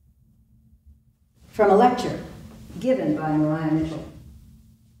 From a lecture given by Maria Mitchell.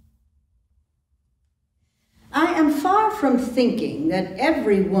 I am far from thinking that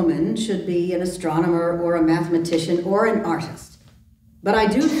every woman should be an astronomer or a mathematician or an artist. But I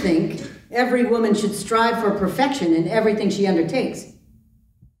do think every woman should strive for perfection in everything she undertakes.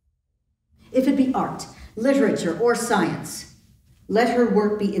 If it be art, literature, or science, let her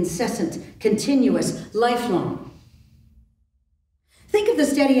work be incessant, continuous, lifelong. Think of the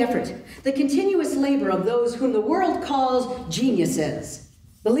steady effort, the continuous labor of those whom the world calls geniuses.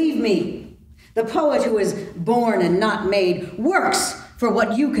 Believe me, the poet who is born and not made works for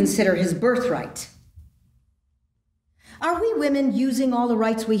what you consider his birthright. Are we women using all the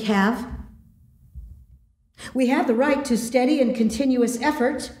rights we have? We have the right to steady and continuous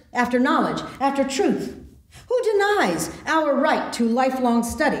effort after knowledge, after truth. Who denies our right to lifelong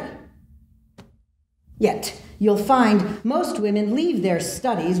study? Yet, you'll find most women leave their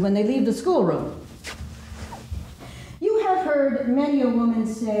studies when they leave the schoolroom. You have heard many a woman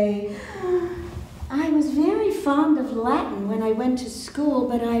say, I was very fond of Latin when I went to school,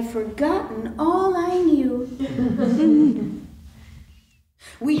 but I've forgotten all I knew.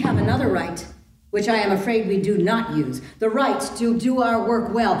 We have another right, which I am afraid we do not use, the right to do our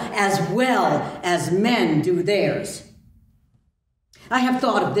work well as men do theirs. I have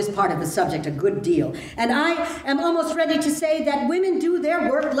thought of this part of the subject a good deal, and I am almost ready to say that women do their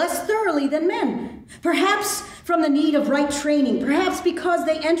work less thoroughly than men. Perhaps from the need of right training, perhaps because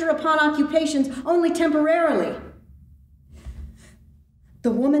they enter upon occupations only temporarily.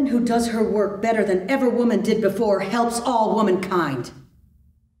 The woman who does her work better than ever woman did before helps all womankind.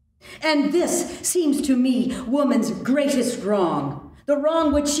 And this seems to me woman's greatest wrong, the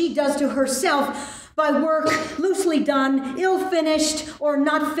wrong which she does to herself by work loosely done, ill-finished, or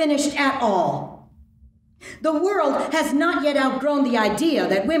not finished at all. The world has not yet outgrown the idea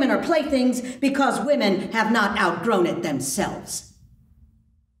that women are playthings because women have not outgrown it themselves.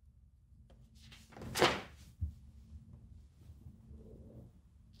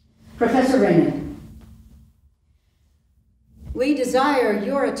 Professor Raymond, we desire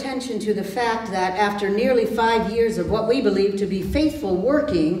your attention to the fact that after nearly 5 years of what we believe to be faithful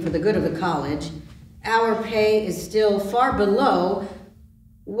working for the good of the college, Our pay is still far below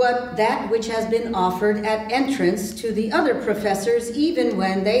that which has been offered at entrance to the other professors, even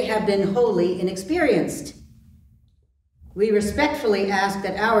when they have been wholly inexperienced. We respectfully ask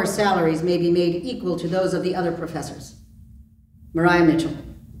that our salaries may be made equal to those of the other professors. Mariah Mitchell,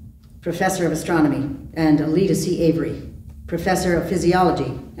 Professor of Astronomy, and Alida C. Avery, Professor of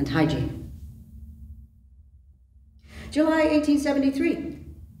Physiology and Hygiene. July 1873,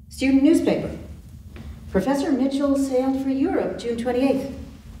 student newspaper. Professor Mitchell sailed for Europe June 28th.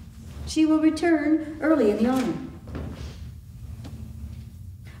 She will return early in the autumn.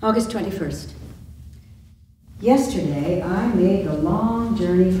 August 21st. Yesterday, I made the long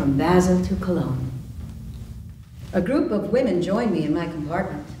journey from Basel to Cologne. A group of women joined me in my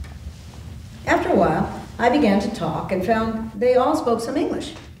compartment. After a while, I began to talk and found they all spoke some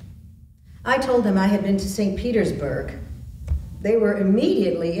English. I told them I had been to St. Petersburg. They were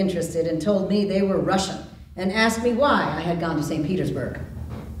immediately interested and told me they were Russian and asked me why I had gone to St. Petersburg.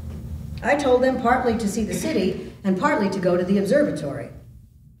 I told them partly to see the city and partly to go to the observatory.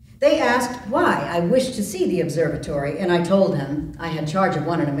 They asked why I wished to see the observatory, and I told them I had charge of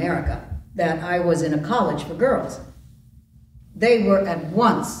one in America, that I was in a college for girls. They were at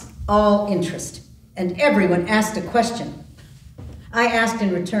once all interest, and everyone asked a question. I asked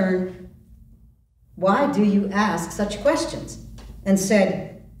in return, "Why do you ask such questions?" and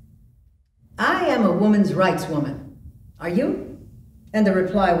said, "I am a woman's rights woman. Are you?" And the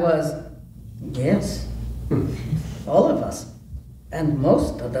reply was, "Yes, all of us, and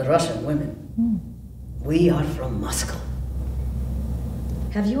most of the Russian women. We are from Moscow."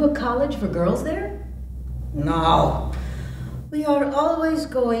 "Have you a college for girls there?" "No, we are always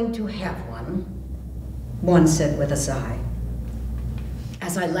going to have one said with a sigh.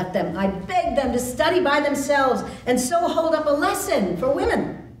 As I left them, I begged them to study by themselves and so hold up a lesson for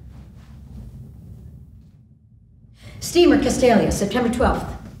women. Steamer Castalia, September 12th,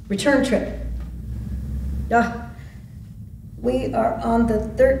 return trip. We are on the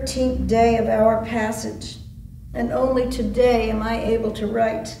 13th day of our passage, and only today am I able to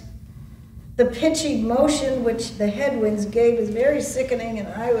write. The pitchy motion which the headwinds gave is very sickening, and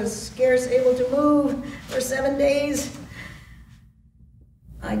I was scarce able to move for 7 days.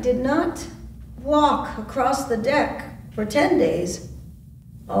 I did not walk across the deck for 10 days,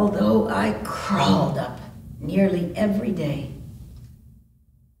 although I crawled up nearly every day.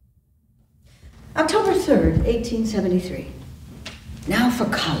 October 3rd, 1873. Now for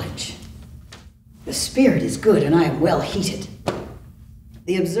college. The spirit is good and I am well heated.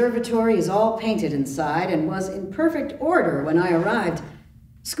 The observatory is all painted inside and was in perfect order when I arrived.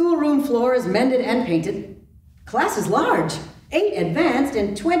 Schoolroom floor is mended and painted. Class is large, 8 advanced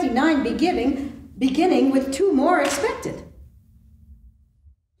and 29 beginning with 2 more expected.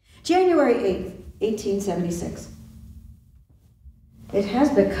 January 8th, 1876. It has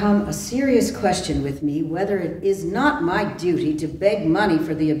become a serious question with me whether it is not my duty to beg money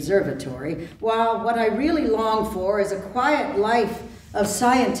for the observatory, while what I really long for is a quiet life of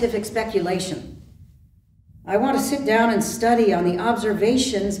scientific speculation. I want to sit down and study on the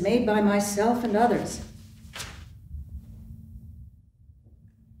observations made by myself and others.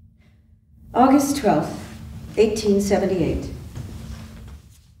 August 12th, 1878.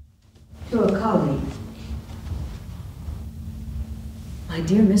 To a colleague. My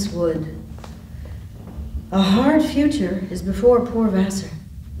dear Miss Wood, a hard future is before poor Vassar.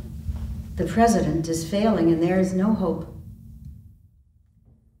 The president is failing and there is no hope.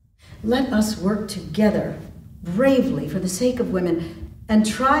 Let us work together bravely for the sake of women and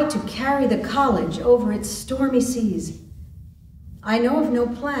try to carry the college over its stormy seas. I know of no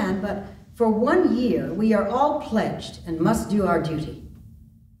plan, but for 1 year we are all pledged and must do our duty.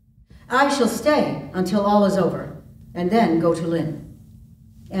 I shall stay until all is over and then go to Lynn.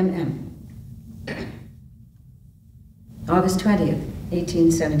 M.M. August 20th,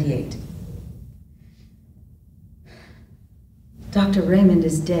 1878. Dr. Raymond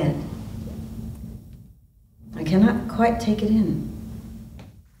is dead. I cannot quite take it in.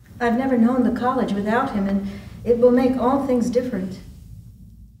 I've never known the college without him, and it will make all things different.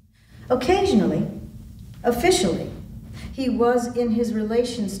 Occasionally, officially, he was in his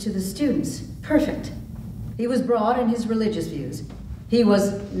relations to the students perfect. He was broad in his religious views. He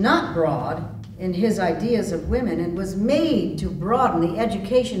was not broad in his ideas of women and was made to broaden the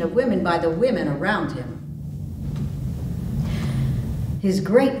education of women by the women around him. His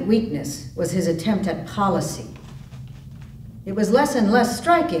great weakness was his attempt at policy. It was less and less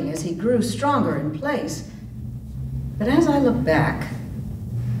striking as he grew stronger in place. But as I look back,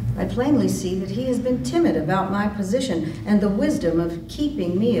 I plainly see that he has been timid about my position and the wisdom of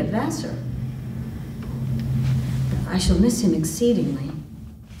keeping me at Vassar. I shall miss him exceedingly.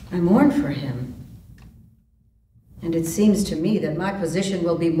 I mourn for him. And it seems to me that my position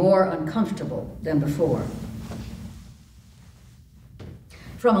will be more uncomfortable than before.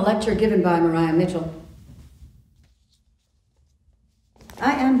 From a lecture given by Maria Mitchell.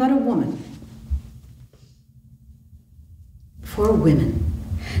 I am but a woman. For women.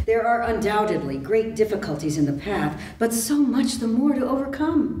 There are undoubtedly great difficulties in the path, but so much the more to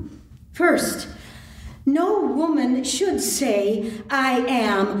overcome. First, no woman should say, I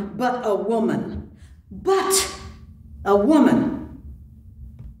am but a woman, but a woman.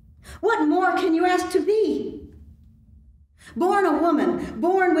 What more can you ask to be? Born a woman,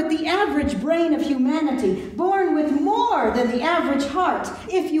 born with the average brain of humanity, born with more than the average heart.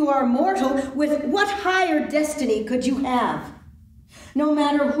 If you are mortal, with what higher destiny could you have? No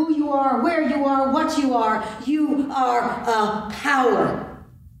matter who you are, where you are, what you are a power.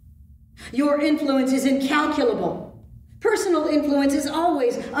 Your influence is incalculable. Personal influence is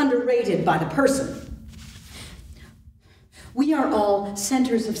always underrated by the person. We are all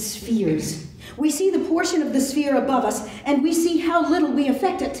centers of spheres. We see the portion of the sphere above us, and we see how little we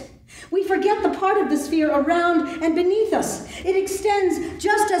affect it. We forget the part of the sphere around and beneath us. It extends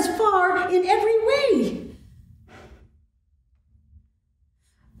just as far in every way.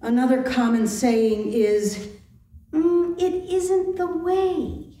 Another common saying is, it isn't the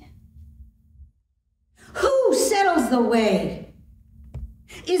way. Who settles the way?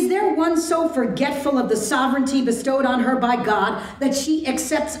 Is there one so forgetful of the sovereignty bestowed on her by God that she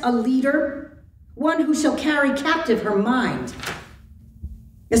accepts a leader, one who shall carry captive her mind?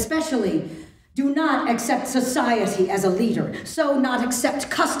 Especially, do not accept society as a leader, so not accept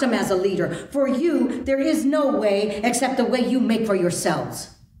custom as a leader. For you, there is no way except the way you make for yourselves.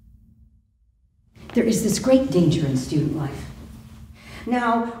 There is this great danger in student life.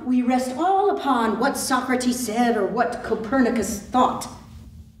 Now, we rest all upon what Socrates said or what Copernicus thought.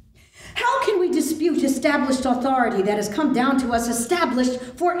 How can we dispute established authority that has come down to us established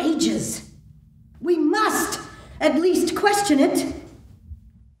for ages? We must at least question it.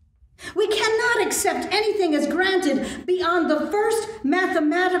 We cannot accept anything as granted beyond the first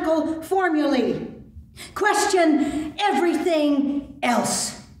mathematical formulae. Question everything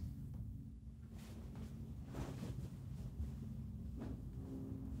else.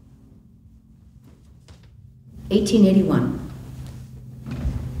 (1881),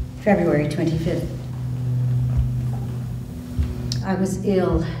 February 25th. I was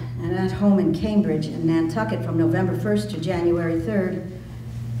ill and at home in Cambridge and Nantucket from November 1st to January 3rd.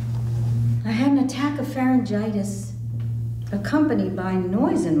 I had an attack of pharyngitis, accompanied by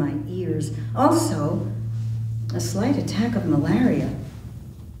noise in my ears. Also, a slight attack of malaria.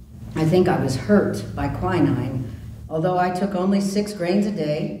 I think I was hurt by quinine, although I took only 6 grains a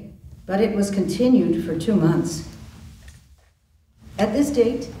day, but it was continued for 2 months. At this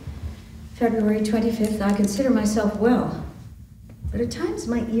date, February 25th, I consider myself well, but at times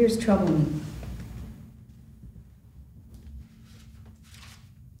my ears trouble me.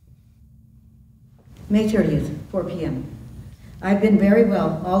 May 30th, 4 p.m. I've been very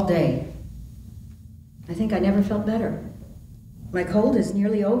well all day. I think I never felt better. My cold is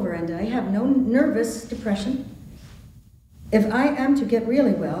nearly over and I have no nervous depression. If I am to get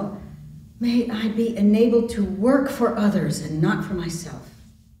really well, may I be enabled to work for others and not for myself.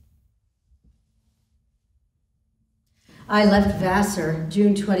 I left Vassar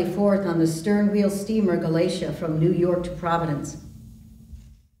June 24th on the stern-wheel steamer Galatia from New York to Providence.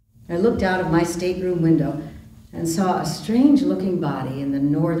 I looked out of my stateroom window and saw a strange-looking body in the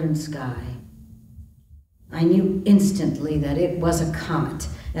northern sky. I knew instantly that it was a comet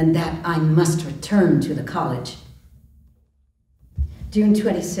and that I must return to the college. June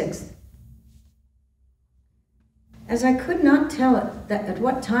 26th. As I could not tell at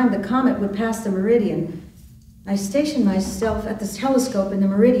what time the comet would pass the meridian, I stationed myself at the telescope in the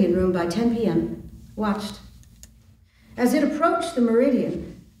meridian room by 10 p.m., watched. As it approached the meridian,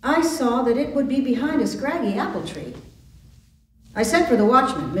 I saw that it would be behind a scraggy apple tree. I sent for the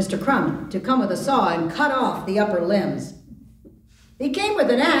watchman, Mr. Crumb, to come with a saw and cut off the upper limbs. He came with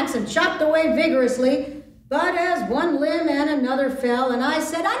an axe and chopped away vigorously, but as one limb and another fell, and I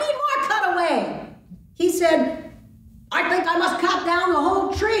said, I need more cut away. He said, I think I must cut down the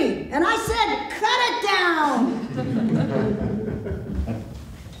whole tree. And I said, cut it down.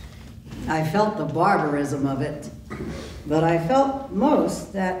 I felt the barbarism of it, but I felt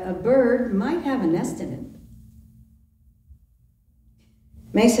most that a bird might have a nest in it.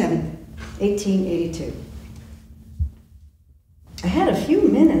 May 7th, 1882. I had a few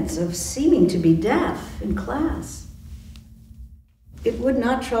minutes of seeming to be deaf in class. It would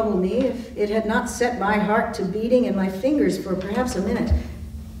not trouble me if it had not set my heart to beating and my fingers for perhaps a minute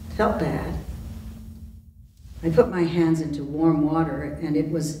felt bad. I put my hands into warm water and it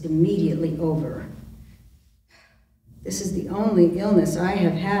was immediately over. This is the only illness I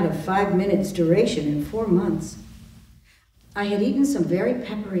have had of 5 minutes duration in 4 months. I had eaten some very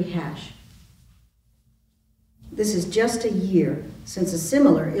peppery hash. This is just a year since a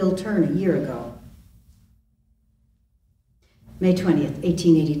similar ill turn a year ago. May 20th,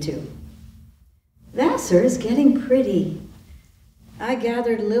 1882. Vassar is getting pretty. I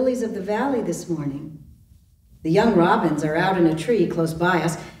gathered lilies of the valley this morning. The young robins are out in a tree close by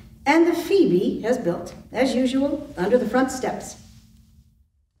us, and the Phoebe has built, as usual, under the front steps.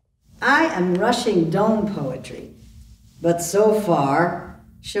 I am rushing dome poetry, but so far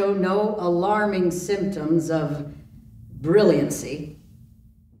show no alarming symptoms of brilliancy.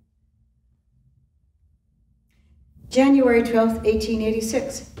 January 12th,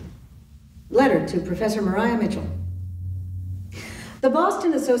 1886. Letter to Professor Maria Mitchell. The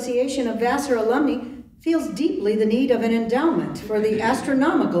Boston Association of Vassar Alumni feels deeply the need of an endowment for the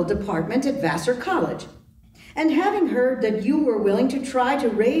astronomical department at Vassar College. And having heard that you were willing to try to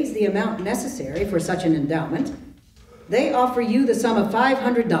raise the amount necessary for such an endowment, they offer you the sum of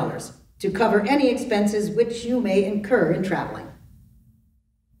 $500 to cover any expenses which you may incur in traveling.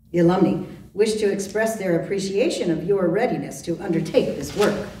 The alumni wish to express their appreciation of your readiness to undertake this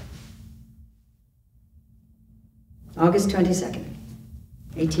work. August 22nd,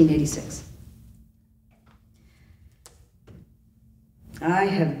 1886. I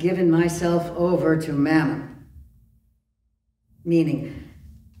have given myself over to Mammon, meaning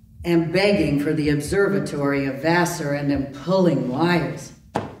am begging for the observatory of Vassar and am pulling wires.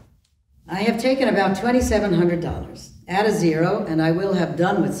 I have taken about $2,700. Add a zero, and I will have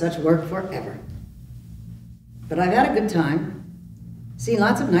done with such work forever. But I've had a good time, seen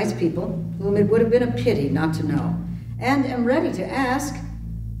lots of nice people whom it would have been a pity not to know, and am ready to ask,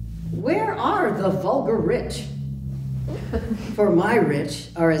 where are the vulgar rich? For my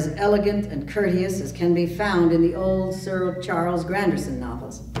rich are as elegant and courteous as can be found in the old Sir Charles Grandison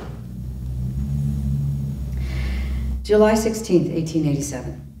novels. July 16th,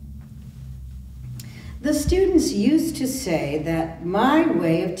 1887. The students used to say that my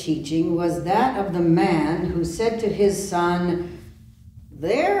way of teaching was that of the man who said to his son,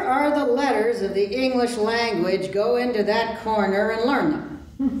 "There are the letters of the English language, go into that corner and learn them."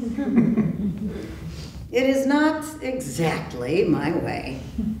 It is not exactly my way,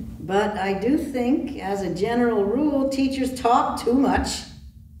 but I do think, as a general rule, teachers talk too much.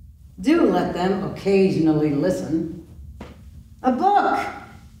 Do let them occasionally listen. A book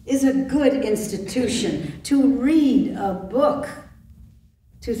is a good institution. To read a book,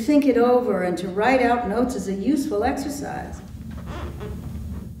 to think it over and to write out notes is a useful exercise.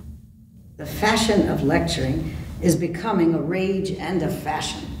 The fashion of lecturing is becoming a rage and a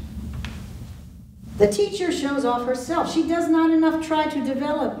fashion. The teacher shows off herself. She does not enough try to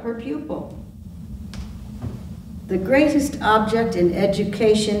develop her pupil. The greatest object in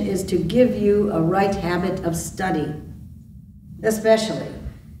education is to give you a right habit of study. Especially,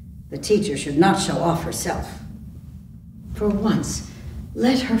 the teacher should not show off herself. For once,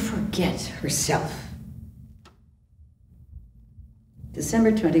 let her forget herself.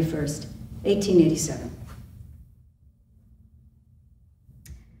 December 21st, 1887.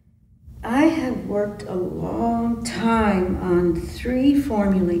 I have worked a long time on 3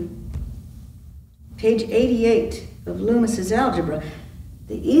 formulae. Page 88 of Loomis's algebra,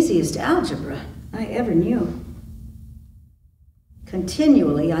 the easiest algebra I ever knew.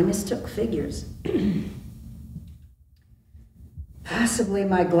 Continually, I mistook figures. Possibly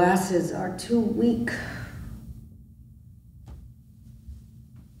my glasses are too weak.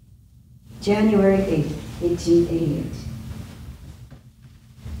 January 8th, 1888.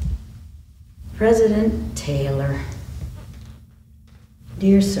 President Taylor.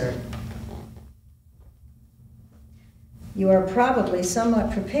 Dear Sir, you are probably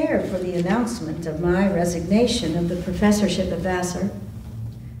somewhat prepared for the announcement of my resignation of the professorship at Vassar.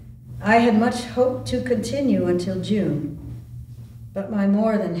 I had much hoped to continue until June, but my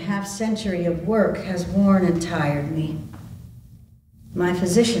more than half-century of work has worn and tired me. My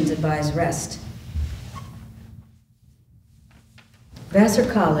physicians advise rest. Vassar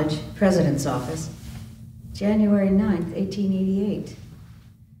College, President's Office, January 9th, 1888.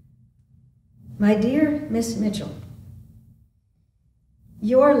 My dear Miss Mitchell,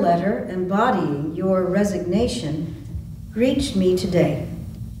 your letter embodying your resignation reached me today.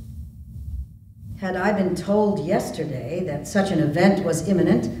 Had I been told yesterday that such an event was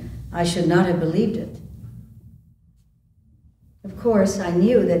imminent, I should not have believed it. Of course, I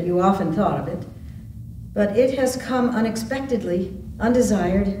knew that you often thought of it, but it has come unexpectedly,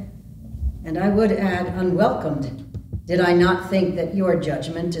 undesired, and I would add unwelcomed, did I not think that your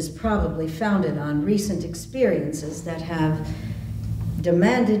judgment is probably founded on recent experiences that have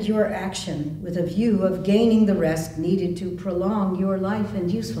demanded your action with a view of gaining the rest needed to prolong your life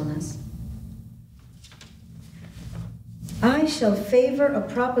and usefulness. I shall favor a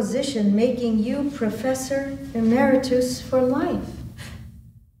proposition making you Professor Emeritus for life.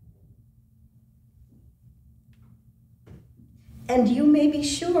 And you may be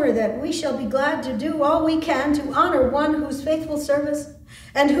sure that we shall be glad to do all we can to honor one whose faithful service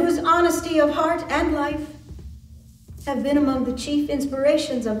and whose honesty of heart and life have been among the chief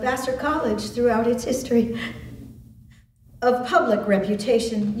inspirations of Vassar College throughout its history. Of public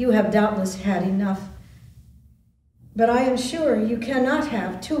reputation, you have doubtless had enough. But I am sure you cannot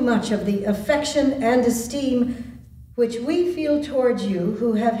have too much of the affection and esteem which we feel towards you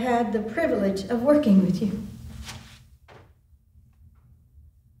who have had the privilege of working with you.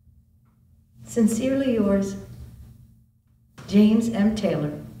 Sincerely yours, James M.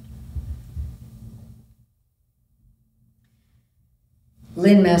 Taylor.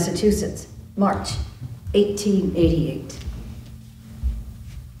 Lynn, Massachusetts, March 1888.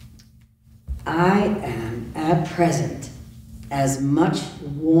 I am at present as much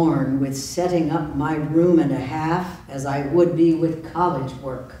worn with setting up my room and a half as I would be with college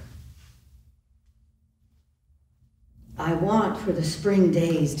work. I want for the spring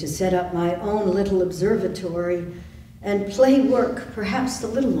days to set up my own little observatory and play work perhaps a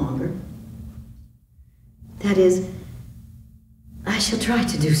little longer. That is, I shall try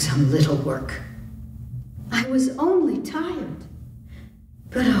to do some little work. I was only tired,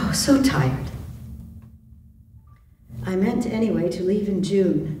 but oh, so tired. I meant anyway to leave in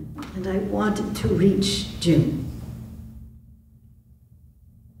June, and I wanted to reach June.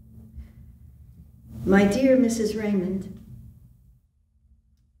 My dear Mrs. Raymond,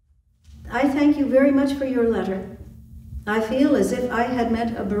 I thank you very much for your letter. I feel as if I had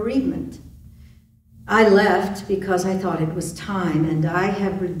met a bereavement. I left because I thought it was time, and I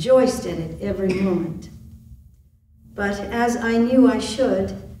have rejoiced in it every moment. But as I knew I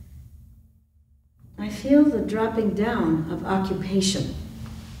should, I feel the dropping down of occupation.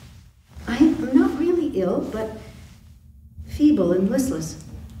 I am not really ill, but feeble and listless.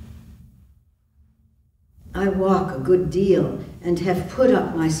 I walk a good deal and have put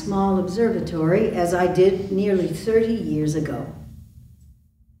up my small observatory as I did nearly 30 years ago.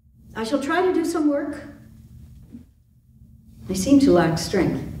 I shall try to do some work. I seem to lack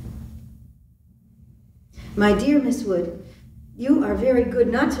strength. My dear Miss Wood, you are very good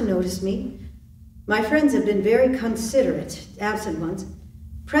not to notice me. My friends have been very considerate, absent ones.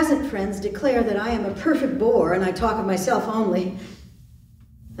 Present friends declare that I am a perfect bore and I talk of myself only.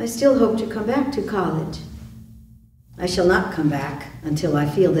 I still hope to come back to college. I shall not come back until I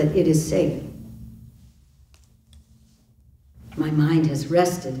feel that it is safe. My mind has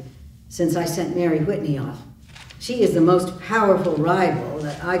rested since I sent Mary Whitney off. She is the most powerful rival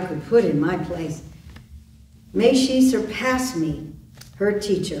that I could put in my place. May she surpass me, her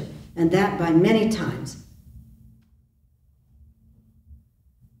teacher, and that by many times.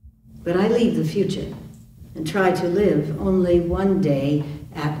 But I leave the future and try to live only one day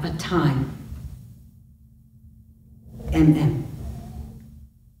at a time. M.M.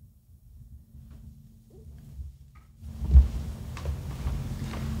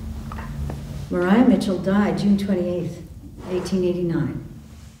 Maria Mitchell died June 28th, 1889.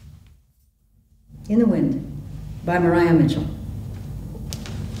 In the Wind, by Maria Mitchell.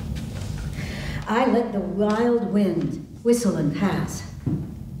 I let the wild wind whistle and pass.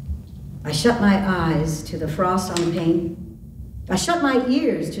 I shut my eyes to the frost on the pane. I shut my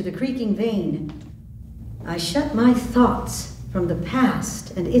ears to the creaking vein. I shut my thoughts from the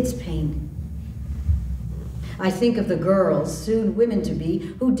past and its pain. I think of the girls, soon women to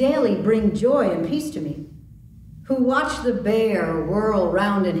be, who daily bring joy and peace to me, who watch the bear whirl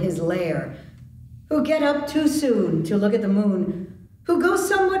round in his lair, who get up too soon to look at the moon, who go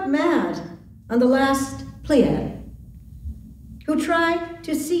somewhat mad on the last Pleiad, who try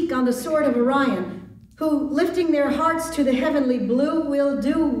to seek on the sword of Orion, who, lifting their hearts to the heavenly blue, will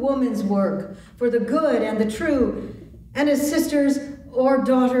do woman's work for the good and the true, and as sisters or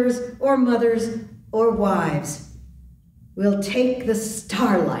daughters or mothers or wives will take the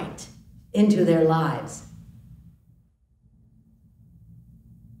starlight into their lives.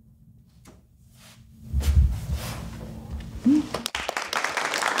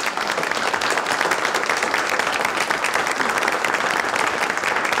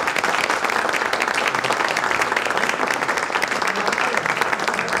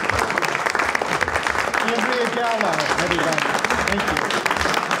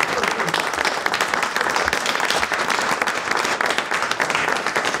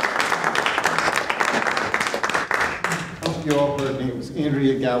 you all. Her name was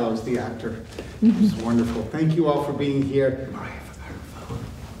Andrea Gallows, the actor. It was wonderful. Thank you all for being here.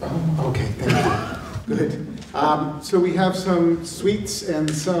 Oh, okay, thank you. Good. So we have some sweets and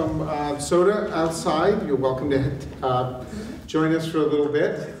some soda outside. You're welcome to join us for a little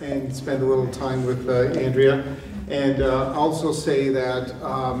bit and spend a little time with Andrea. And also say that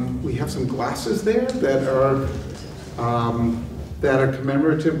we have some glasses there that are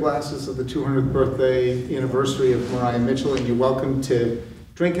commemorative glasses of the 200th birthday anniversary of Maria Mitchell, and you're welcome to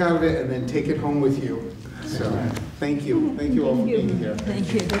drink out of it and then take it home with you. So, thank you. Thank you all for being here.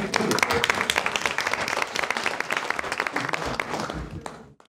 Thank you.